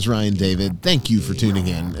 my name is Ryan David. Thank you for tuning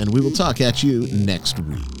in, and we will talk at you next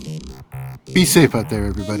week. Be safe out there,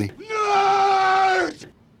 everybody. Nerd!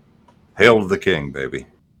 Hail to the king, baby.